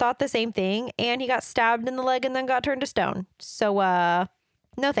dad thought the same thing, and he got stabbed in the leg and then got turned to stone. So,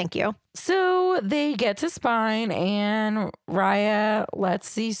 no, thank you. So they get to Spine, and Raya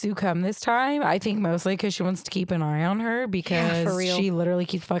lets Sisu come this time. I think mostly because she wants to keep an eye on her because for real. she literally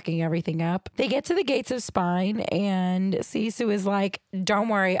keeps fucking everything up. They get to the gates of Spine, and Sisu is like, don't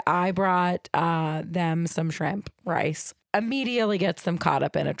worry, I brought them some shrimp rice. Immediately gets them caught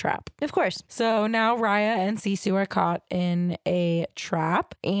up in a trap. Of course. So now Raya and Sisu are caught in a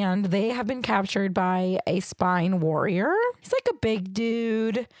trap, and they have been captured by a spine warrior. He's like a big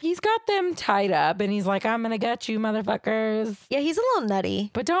dude. He's got them tied up, and he's like, I'm gonna get you, motherfuckers. Yeah, he's a little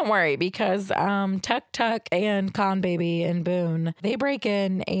nutty. But don't worry, because Tuk Tuk and Con Baby and Boone, they break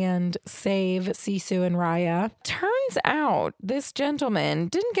in and save Sisu and Raya. Turns out this gentleman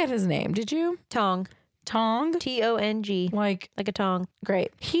didn't get his name, did you? Tong. Tong? Tong. Like a tong.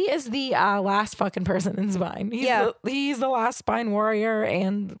 Great. He is the last fucking person in Spine. He's the last Spine warrior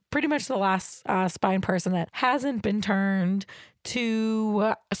and pretty much the last Spine person that hasn't been turned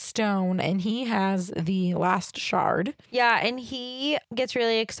to stone, and he has the last shard. Yeah, and he gets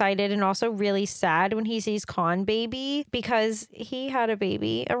really excited and also really sad when he sees Con Baby because he had a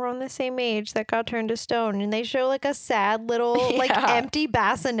baby around the same age that got turned to stone, and they show like a sad little empty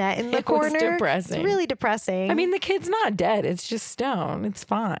bassinet in the corner. It was depressing. It's really depressing. I mean, the kid's not dead. It's just stone. It's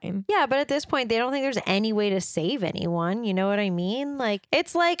fine. Yeah, but at this point, they don't think there's any way to save anyone. You know what I mean? Like,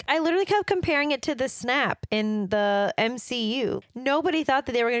 it's like, I literally kept comparing it to the Snap in the MCU. Nobody thought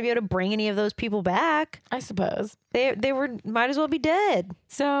that they were going to be able to bring any of those people back. I suppose. They might as well be dead.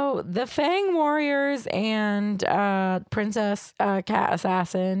 So the Fang Warriors and Princess Cat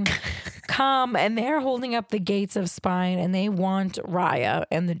Assassin come, and they're holding up the gates of Spine, and they want Raya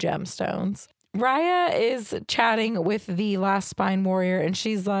and the gemstones. Raya is chatting with the last Spine warrior, and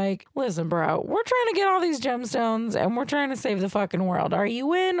she's like, listen, bro, we're trying to get all these gemstones and we're trying to save the fucking world. Are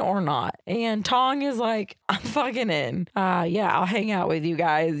you in or not? And Tong is like, I'm fucking in. Yeah, I'll hang out with you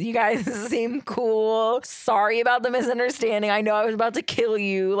guys. You guys seem cool. Sorry about the misunderstanding. I know I was about to kill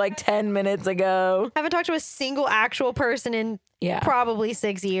you like 10 minutes ago. I haven't talked to a single actual person in probably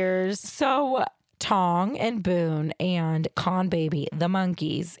 6 years. So Tong and Boone and Con Baby, the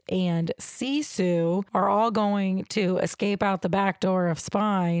monkeys, and Sisu are all going to escape out the back door of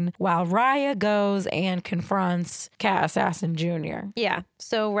Spine while Raya goes and confronts Cat Assassin Jr. Yeah.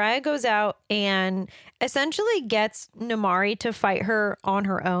 So Raya goes out and essentially gets Namaari to fight her on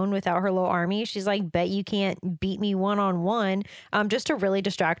her own without her little army. She's like, bet you can't beat me one-on-one, just to really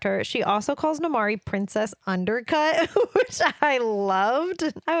distract her. She also calls Namaari Princess Undercut, which I loved.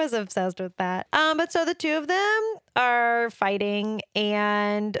 I was obsessed with that. But so the two of them are fighting,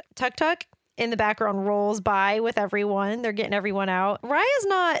 and Tuk Tuk in the background rolls by with everyone. They're getting everyone out.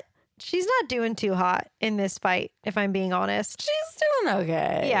 She's not doing too hot in this fight, if I'm being honest. She's doing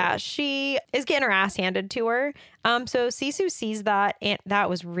okay. Yeah, she is getting her ass handed to her. So Sisu sees that, and that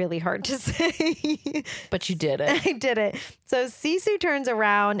was really hard to say. But you did it. I did it. So Sisu turns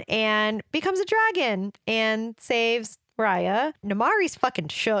around and becomes a dragon and saves Raya. Namaari's fucking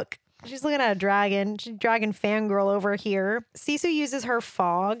shook. She's looking at a dragon. She's dragon fangirl over here. Sisu uses her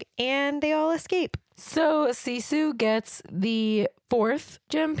fog, and they all escape. So Sisu gets the fourth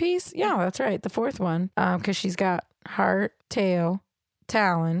gem piece. Yeah, that's right. The fourth one. Because she's got heart, tail,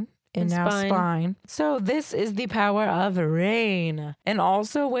 talon, and now spine. So this is the power of rain. And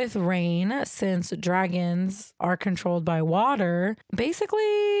also with rain, since dragons are controlled by water, basically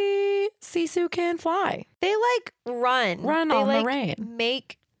Sisu can fly. They run. Run on the rain.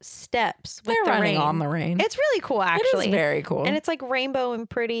 Make steps with They're the running rain. on the rain. It's really cool, actually. It is very cool. And it's rainbow and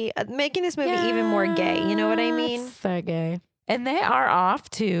pretty, making this movie even more gay. You know what I mean? It's so gay. And they are off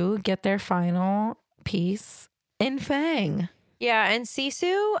to get their final piece in Fang. Yeah, and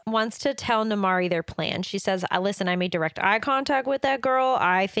Sisu wants to tell Namaari their plan. She says, listen, I made direct eye contact with that girl.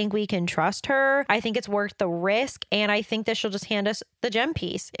 I think we can trust her. I think it's worth the risk. And I think that she'll just hand us the gem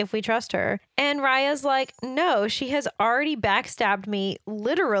piece if we trust her. And Raya's like, no, she has already backstabbed me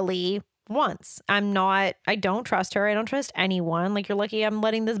literally once. I don't trust her. I don't trust anyone. Like, you're lucky I'm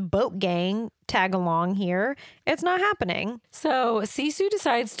letting this boat gang tag along here. It's not happening. So Sisu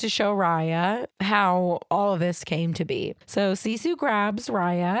decides to show Raya how all of this came to be. So Sisu grabs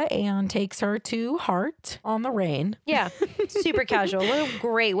Raya and takes her to Hart on the rain. Yeah. Super casual. What a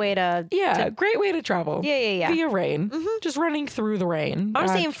great way to... Yeah, great way to travel. Yeah. Via rain. Just running through the rain.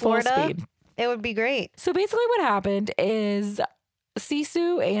 Honestly, in full Florida, speed. it would be great. So basically what happened is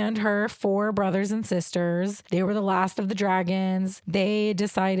Sisu and her 4 brothers and sisters, they were the last of the dragons. They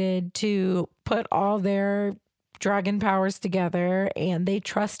decided to put all their dragon powers together, and they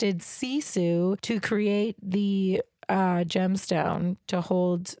trusted Sisu to create the gemstone to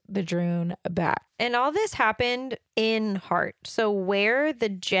hold the Droon back. And all this happened in Hart. So where the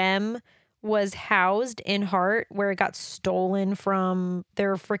gem was housed in Hart, where it got stolen from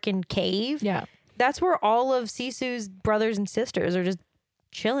their freaking cave. Yeah. That's where all of Sisu's brothers and sisters are just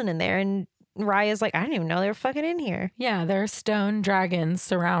chilling in there. And Raya's like, I didn't even know they were fucking in here. Yeah, there are stone dragons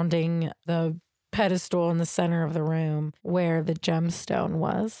surrounding the pedestal in the center of the room where the gemstone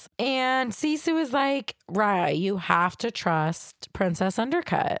was. And Sisu is like, Raya, you have to trust Princess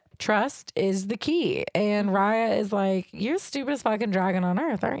Undercut. Trust is the key. And Raya is like, you're the stupidest fucking dragon on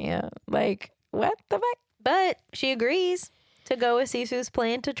earth, aren't you? Like, what the fuck? But she agrees to go with Sisu's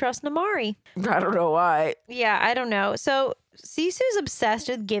plan to trust Namaari. I don't know why. Yeah, I don't know. So Sisu's obsessed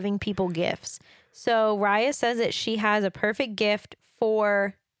with giving people gifts. So Raya says that she has a perfect gift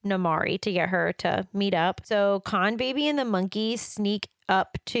for Namaari to get her to meet up. So Khan Baby and the monkey sneak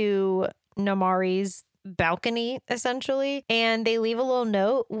up to Namaari's balcony, essentially, and they leave a little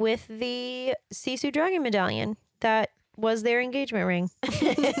note with the Sisu dragon medallion that was their engagement ring.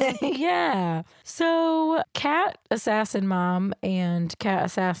 Yeah. So Cat Assassin Mom and Cat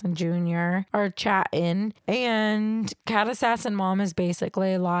Assassin Jr. are chatting, and Cat Assassin Mom is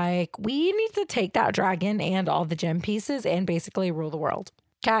basically like, we need to take that dragon and all the gem pieces and basically rule the world.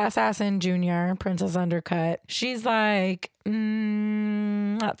 Cat Assassin Jr., Princess Undercut, she's like,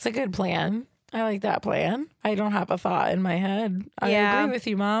 that's a good plan. I like that plan. I don't have a thought in my head. I agree with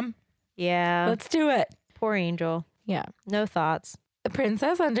you, Mom. Yeah. Let's do it. Poor Angel. Yeah. No thoughts. The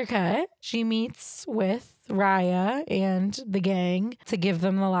Princess Undercut, she meets with Raya and the gang to give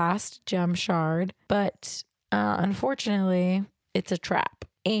them the last gem shard. But unfortunately, it's a trap.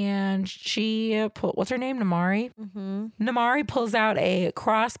 And she, what's her name? Namaari? Mm-hmm. Namaari pulls out a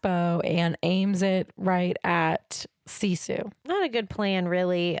crossbow and aims it right at Sisu. Not a good plan,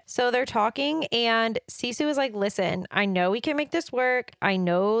 really. So they're talking, and Sisu is like, listen, I know we can make this work. I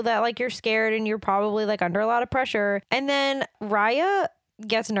know that, like, you're scared and you're probably, like, under a lot of pressure. And then Raya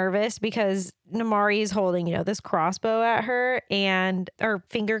gets nervous because Namaari is holding, this crossbow at her, and her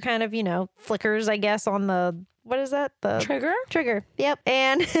finger kind of, flickers, I guess, on the... What is that? The trigger. Yep.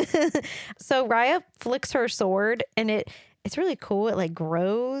 And so Raya flicks her sword, and it's really cool. It like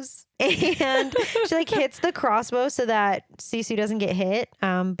grows, and she like hits the crossbow so that Sisu doesn't get hit.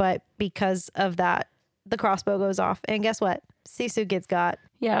 But because of that, the crossbow goes off, and guess what? Sisu gets got.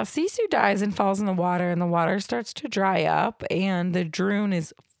 Yeah, Sisu dies and falls in the water, and the water starts to dry up, and the Droon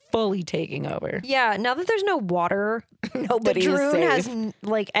is fully taking over. Yeah. Now that there's no water, nobody the is Droon safe. has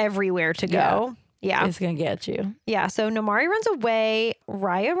like everywhere to go. Yeah. It's going to get you. Yeah. So Namaari runs away.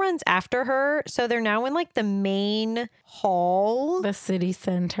 Raya runs after her. So they're now in like the main hall. The city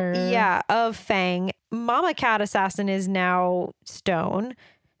center. Yeah. Of Fang. Mama Cat Assassin is now stone.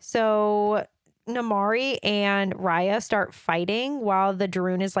 So Namaari and Raya start fighting while the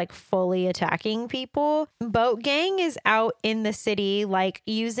Droon is like fully attacking people. Boat Gang is out in the city, like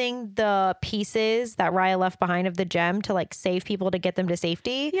using the pieces that Raya left behind of the gem to like save people to get them to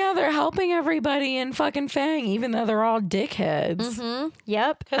safety. Yeah, they're helping everybody in fucking Fang, even though they're all dickheads. Mm-hmm.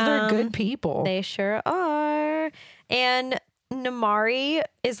 Yep. Because they're good people. They sure are. And Namaari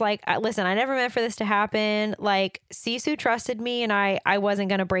is like, listen, I never meant for this to happen. Like, Sisu trusted me, and I wasn't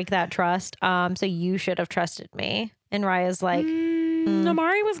going to break that trust. So you should have trusted me. And Raya's like,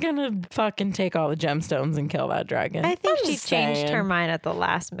 Namaari was going to fucking take all the gemstones and kill that dragon. I think I'm she just changed saying. her mind at the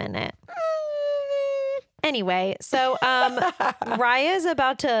last minute. Anyway, so Raya's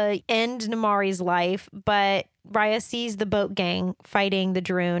about to end Namaari's life, but Raya sees the boat gang fighting the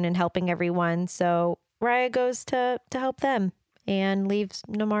Droon and helping everyone. So Raya goes to help them and leaves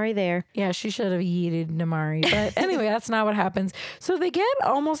Namaari there. Yeah, she should have yeeted Namaari. But anyway, that's not what happens. So they get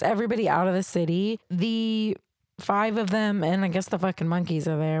almost everybody out of the city. The 5 of them, and I guess the fucking monkeys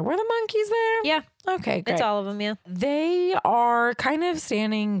are there. Were the monkeys there? Yeah, Okay, great. It's all of them, yeah. They are kind of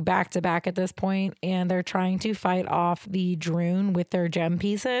standing back to back at this point, and they're trying to fight off the Droon with their gem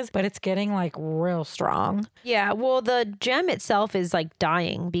pieces, but it's getting like real strong. Yeah, well, the gem itself is like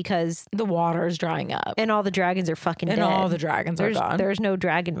dying because The water is drying up, and all the dragons are fucking and dead. all the dragons are gone. There's no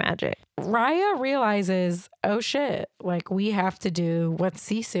dragon magic. Raya realizes, oh shit, like we have to do what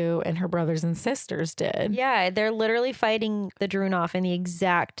Sisu and her brothers and sisters did. Yeah, they're literally fighting the Droon off in the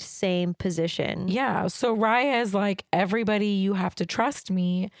exact same position. Yeah. So Raya is like, everybody, you have to trust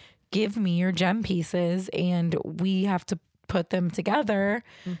me. Give me your gem pieces, and we have to put them together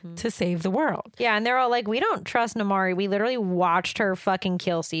to save the world. Yeah, and they're all like, we don't trust Namari. We literally watched her fucking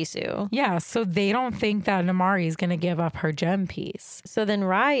kill Sisu. Yeah. So they don't think that Namari is going to give up her gem piece. So then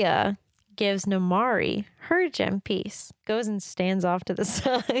Raya gives Namari her gem piece, goes and stands off to the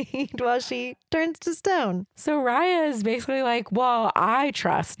side while she turns to stone. So Raya is basically like, well, I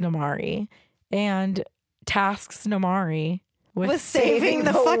trust Namari, and tasks Namari with saving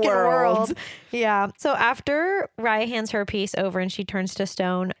the fucking world. Yeah. So after Raya hands her piece over and she turns to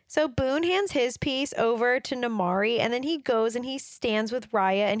stone, so Boone hands his piece over to Namari, and then he goes and he stands with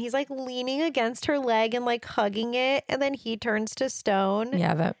Raya and he's like leaning against her leg and like hugging it, and then he turns to stone.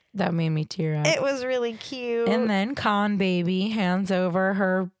 Yeah, that made me tear up. It was really cute. And then Khan Baby hands over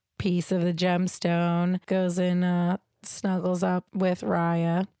her piece of the gemstone, goes and snuggles up with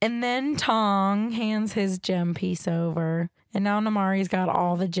Raya. And then Tong hands his gem piece over. And now Namari's got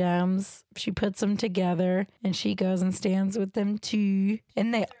all the gems. She puts them together and she goes and stands with them too.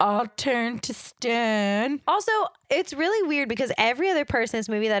 And they all turn to stone. Also, it's really weird because every other person in this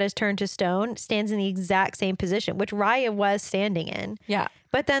movie that is turned to stone stands in the exact same position, which Raya was standing in. Yeah.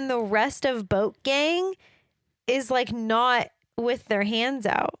 But then the rest of Boat Gang is like not with their hands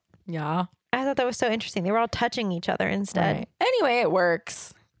out. Yeah. I thought that was so interesting. They were all touching each other instead. Right. Anyway, it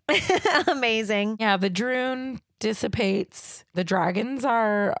works. Amazing. Yeah, the Droon dissipates. The dragons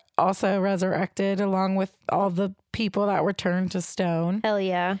are also resurrected along with all the people that were turned to stone. Hell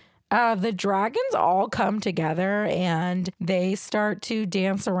yeah. The dragons all come together and they start to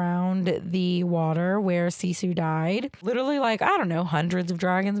dance around the water where Sisu died. Literally, like, I don't know, hundreds of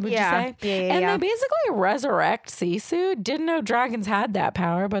dragons, would you say? Yeah. And they basically resurrect Sisu. Didn't know dragons had that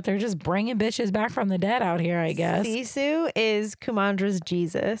power, but they're just bringing bitches back from the dead out here, I guess. Sisu is Kumandra's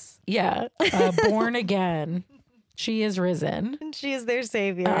Jesus. Yeah. Born again. She is risen. She is their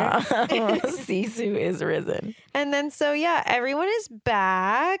savior. Sisu is risen. And then, so yeah, everyone is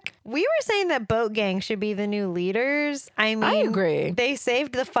back. We were saying that Boat Gang should be the new leaders. I mean, I agree. They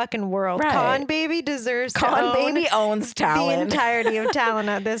saved the fucking world. Right. Khan Baby deserves to Khan own Baby owns Talon. the entirety of Talon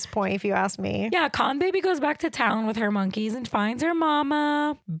at this point, if you ask me. Yeah, Khan Baby goes back to Talon with her monkeys and finds her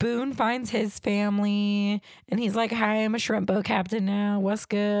mama. Boone finds his family. And he's like, hi, I'm a shrimp boat captain now. What's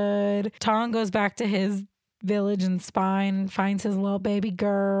good? Tong goes back to his village and Spine, finds his little baby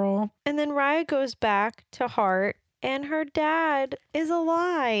girl. And then Raya goes back to Heart, and her dad is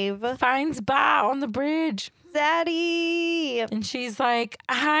alive. Finds Ba on the bridge. Zaddy. And she's like,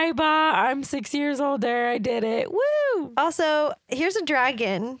 hi, Ba. I'm 6 years older. I did it. Woo. Also, here's a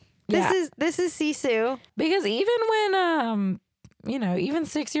dragon. Yeah. This is Sisu. Because even when, even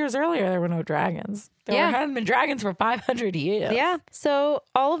 6 years earlier, there were no dragons. There hadn't been dragons for 500 years. Yeah. So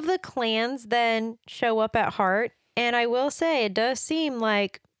all of the clans then show up at Heart. And I will say, it does seem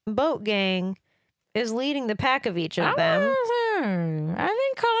like Boat Gang is leading the pack of each of them. I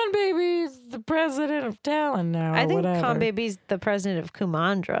think Khan Baby's the president of Talon now. I think whatever. Khan Baby's the president of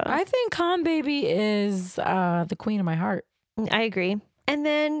Kumandra. I think Khan Baby is the queen of my heart. I agree. And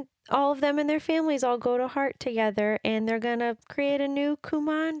then all of them and their families all go to Heart together, and they're going to create a new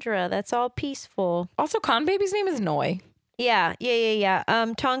Kumandra that's all peaceful. Also, Khan Baby's name is Noi. Yeah.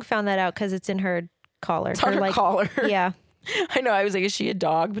 Tong found that out because it's in her collar. It's on her collar. Yeah. I know. I was like, is she a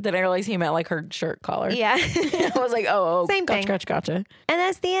dog? But then I realized he meant like her shirt collar. Yeah. I was like, oh, Same gotcha, thing. Gotcha. And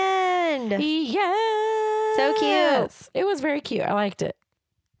that's the end. Yes. So cute. It was very cute. I liked it.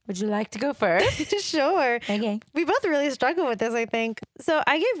 Would you like to go first? Sure. Okay. We both really struggle with this, I think. So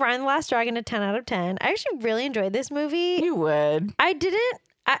I gave Ryan the Last Dragon a 10 out of 10. I actually really enjoyed this movie. You would. I didn't.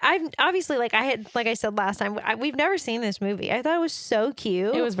 I've obviously, like I said last time, we've never seen this movie. I thought it was so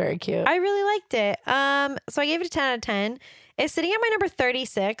cute. It was very cute. I really liked it. So I gave it a 10 out of 10. It's sitting at my number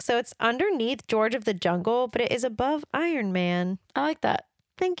 36, so it's underneath George of the Jungle, but it is above Iron Man. I like that.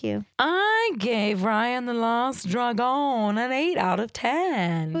 Thank you. I gave Ryan the Lost Dragon an 8 out of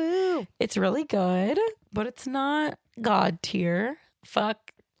 10. Woo. It's really good, but it's not God tier.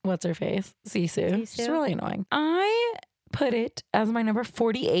 Fuck, what's her face? Sisu. She's really annoying. I put it as my number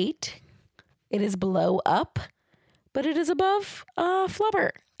 48. It is below Up, but it is above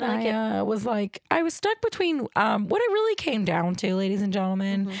Flubber. I like I was stuck between what it really came down to, ladies and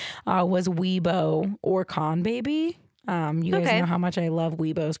gentlemen, was Weibo or Con Baby. You guys know how much I love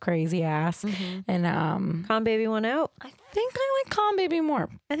Weibo's crazy ass. And Con Baby won out. I think I like Con Baby more.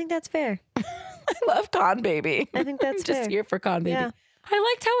 I think that's fair. I love Con Baby. I think that's I'm just fair. here for Con Baby. Yeah.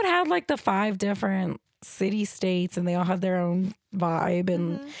 I liked how it had like the 5 different city states and they all had their own vibe,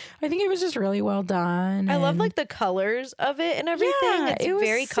 and I think it was just really well done. I love and- like the colors of it and everything. Yeah, It's it was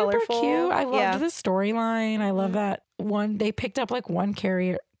very super colorful. cute. I loved Yeah. the storyline. I love that one. They picked up like one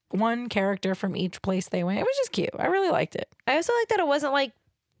character from each place they went. It was just cute. I really liked it. I also like that it wasn't like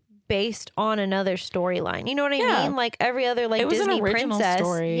based on another storyline. You know what I Yeah. mean? Like every other like It was an Disney original princess.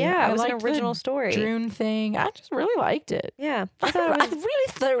 story. Yeah, I it was an liked the original story. Drone thing. I just really liked it. Yeah. I I thought it was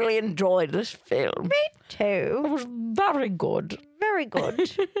really thoroughly enjoyed this film. It too. was very good. Very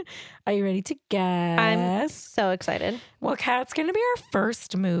good. Are you ready to guess? I'm so excited. Well, Kat, it's going to be our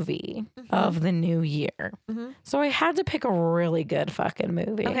first movie of the new year. So I had to pick a really good fucking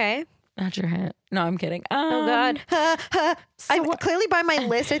movie. Okay. Not your hint. No, I'm kidding. Oh God. So I clearly by my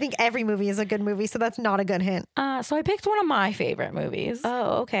list, I think every movie is a good movie, so that's not a good hint. So I picked one of my favorite movies.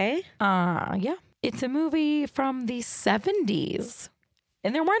 Oh, okay. Yeah. It's a movie from the 70s.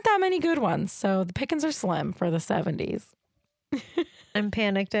 And there weren't that many good ones, so the pickings are slim for the 70s. I'm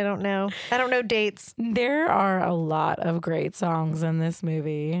panicked. I don't know. I don't know dates. There are a lot of great songs in this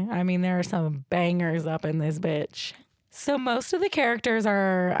movie. I mean, there are some bangers up in this bitch. So most of the characters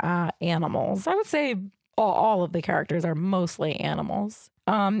are animals. I would say all of the characters are mostly animals.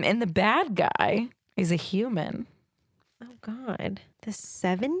 And the bad guy is a human. Oh God. The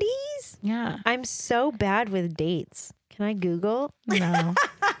 70s? Yeah. I'm so bad with dates. Can I Google? No.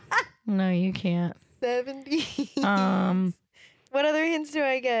 No, you can't. 70s. What other hints do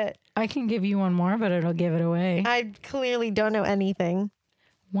I get? I can give you one more, but it'll give it away. I clearly don't know anything.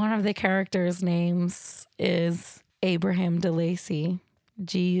 One of the characters' names is Abraham DeLacy,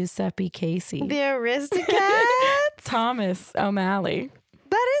 Giuseppe Casey, The Aristocats? Thomas O'Malley.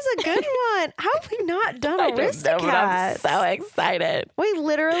 That is a good one. How have we not done I don't know, Aristocats? but I'm so excited. Wait,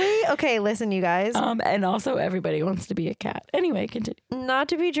 literally? Okay, listen, you guys. And also everybody wants to be a cat. Anyway, continue. Not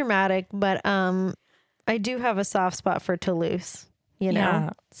to be dramatic, but I do have a soft spot for Toulouse. You know, Yeah.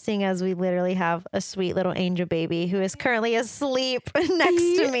 seeing as we literally have a sweet little angel baby who is currently asleep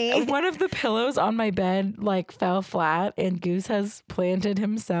next to me. One of the pillows on my bed like fell flat, and Goose has planted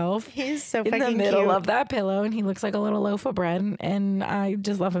himself He's so in fucking the middle cute. of that pillow, and he looks like a little loaf of bread, and I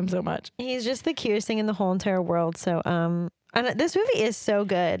just love him so much. He's just the cutest thing in the whole entire world. So, and this movie is so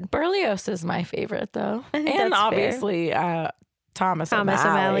good. Berlioz is my favorite, though, I think and that's fair. obviously Thomas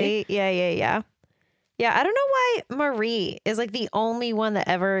O'Malley. Yeah. Yeah, I don't know why Marie is like the only one that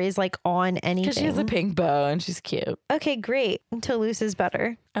ever is like on anything. because she has a pink bow and she's cute. Okay, great. Toulouse is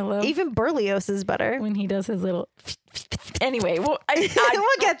better. I love Even Berlioz is better. when he does his little. Anyway, well, We'll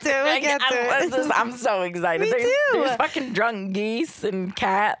get to it. I'm so excited. Me there's, too. There's fucking drunk geese and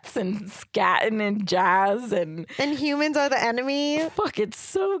cats and scatting and jazz and And humans are the enemy. fuck. It's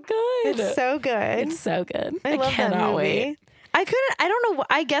so good. It's so good. It's so good. I love that cannot movie. wait. I don't know.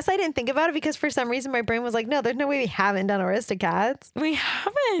 I guess I didn't think about it because for some reason my brain was like, no, there's no way we haven't done Aristocats. We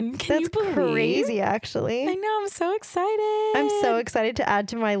haven't. Can you That's believe? crazy, actually. I know. I'm so excited. I'm so excited to add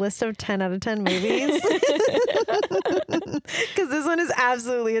to my list of 10 out of 10 movies. Because this one is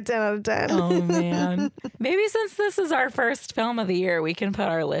absolutely a 10 out of 10. Oh man. Maybe since this is our first film of the year, we can put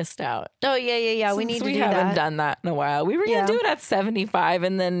our list out. Oh, yeah. We Since need to we do haven't that. done that in a while. We were gonna Yeah. do it at 75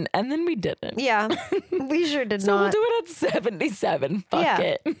 and then we didn't. Yeah, we sure did So not. we'll do it at 77. Fuck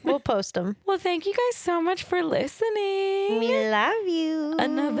it. We'll post them. Well, thank you guys so much for listening. We love you.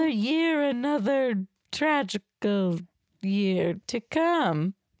 Another year, another tragical year to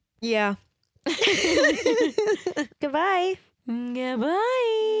come. Yeah. Goodbye.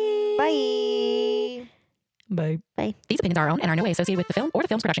 Goodbye. Bye. Bye. Bye. These opinions are our own and are in no way associated with the film or the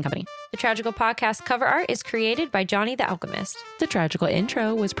film's production company. The Tragical Podcast cover art is created by Johnny the Alchemist. The tragical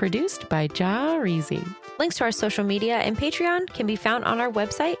intro was produced by Ja Reezy. Links to our social media and Patreon can be found on our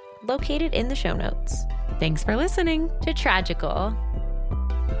website, located in the show notes. Thanks for listening. To Tragical.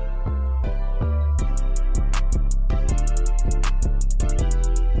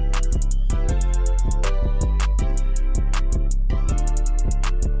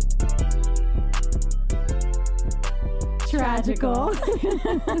 Tragical.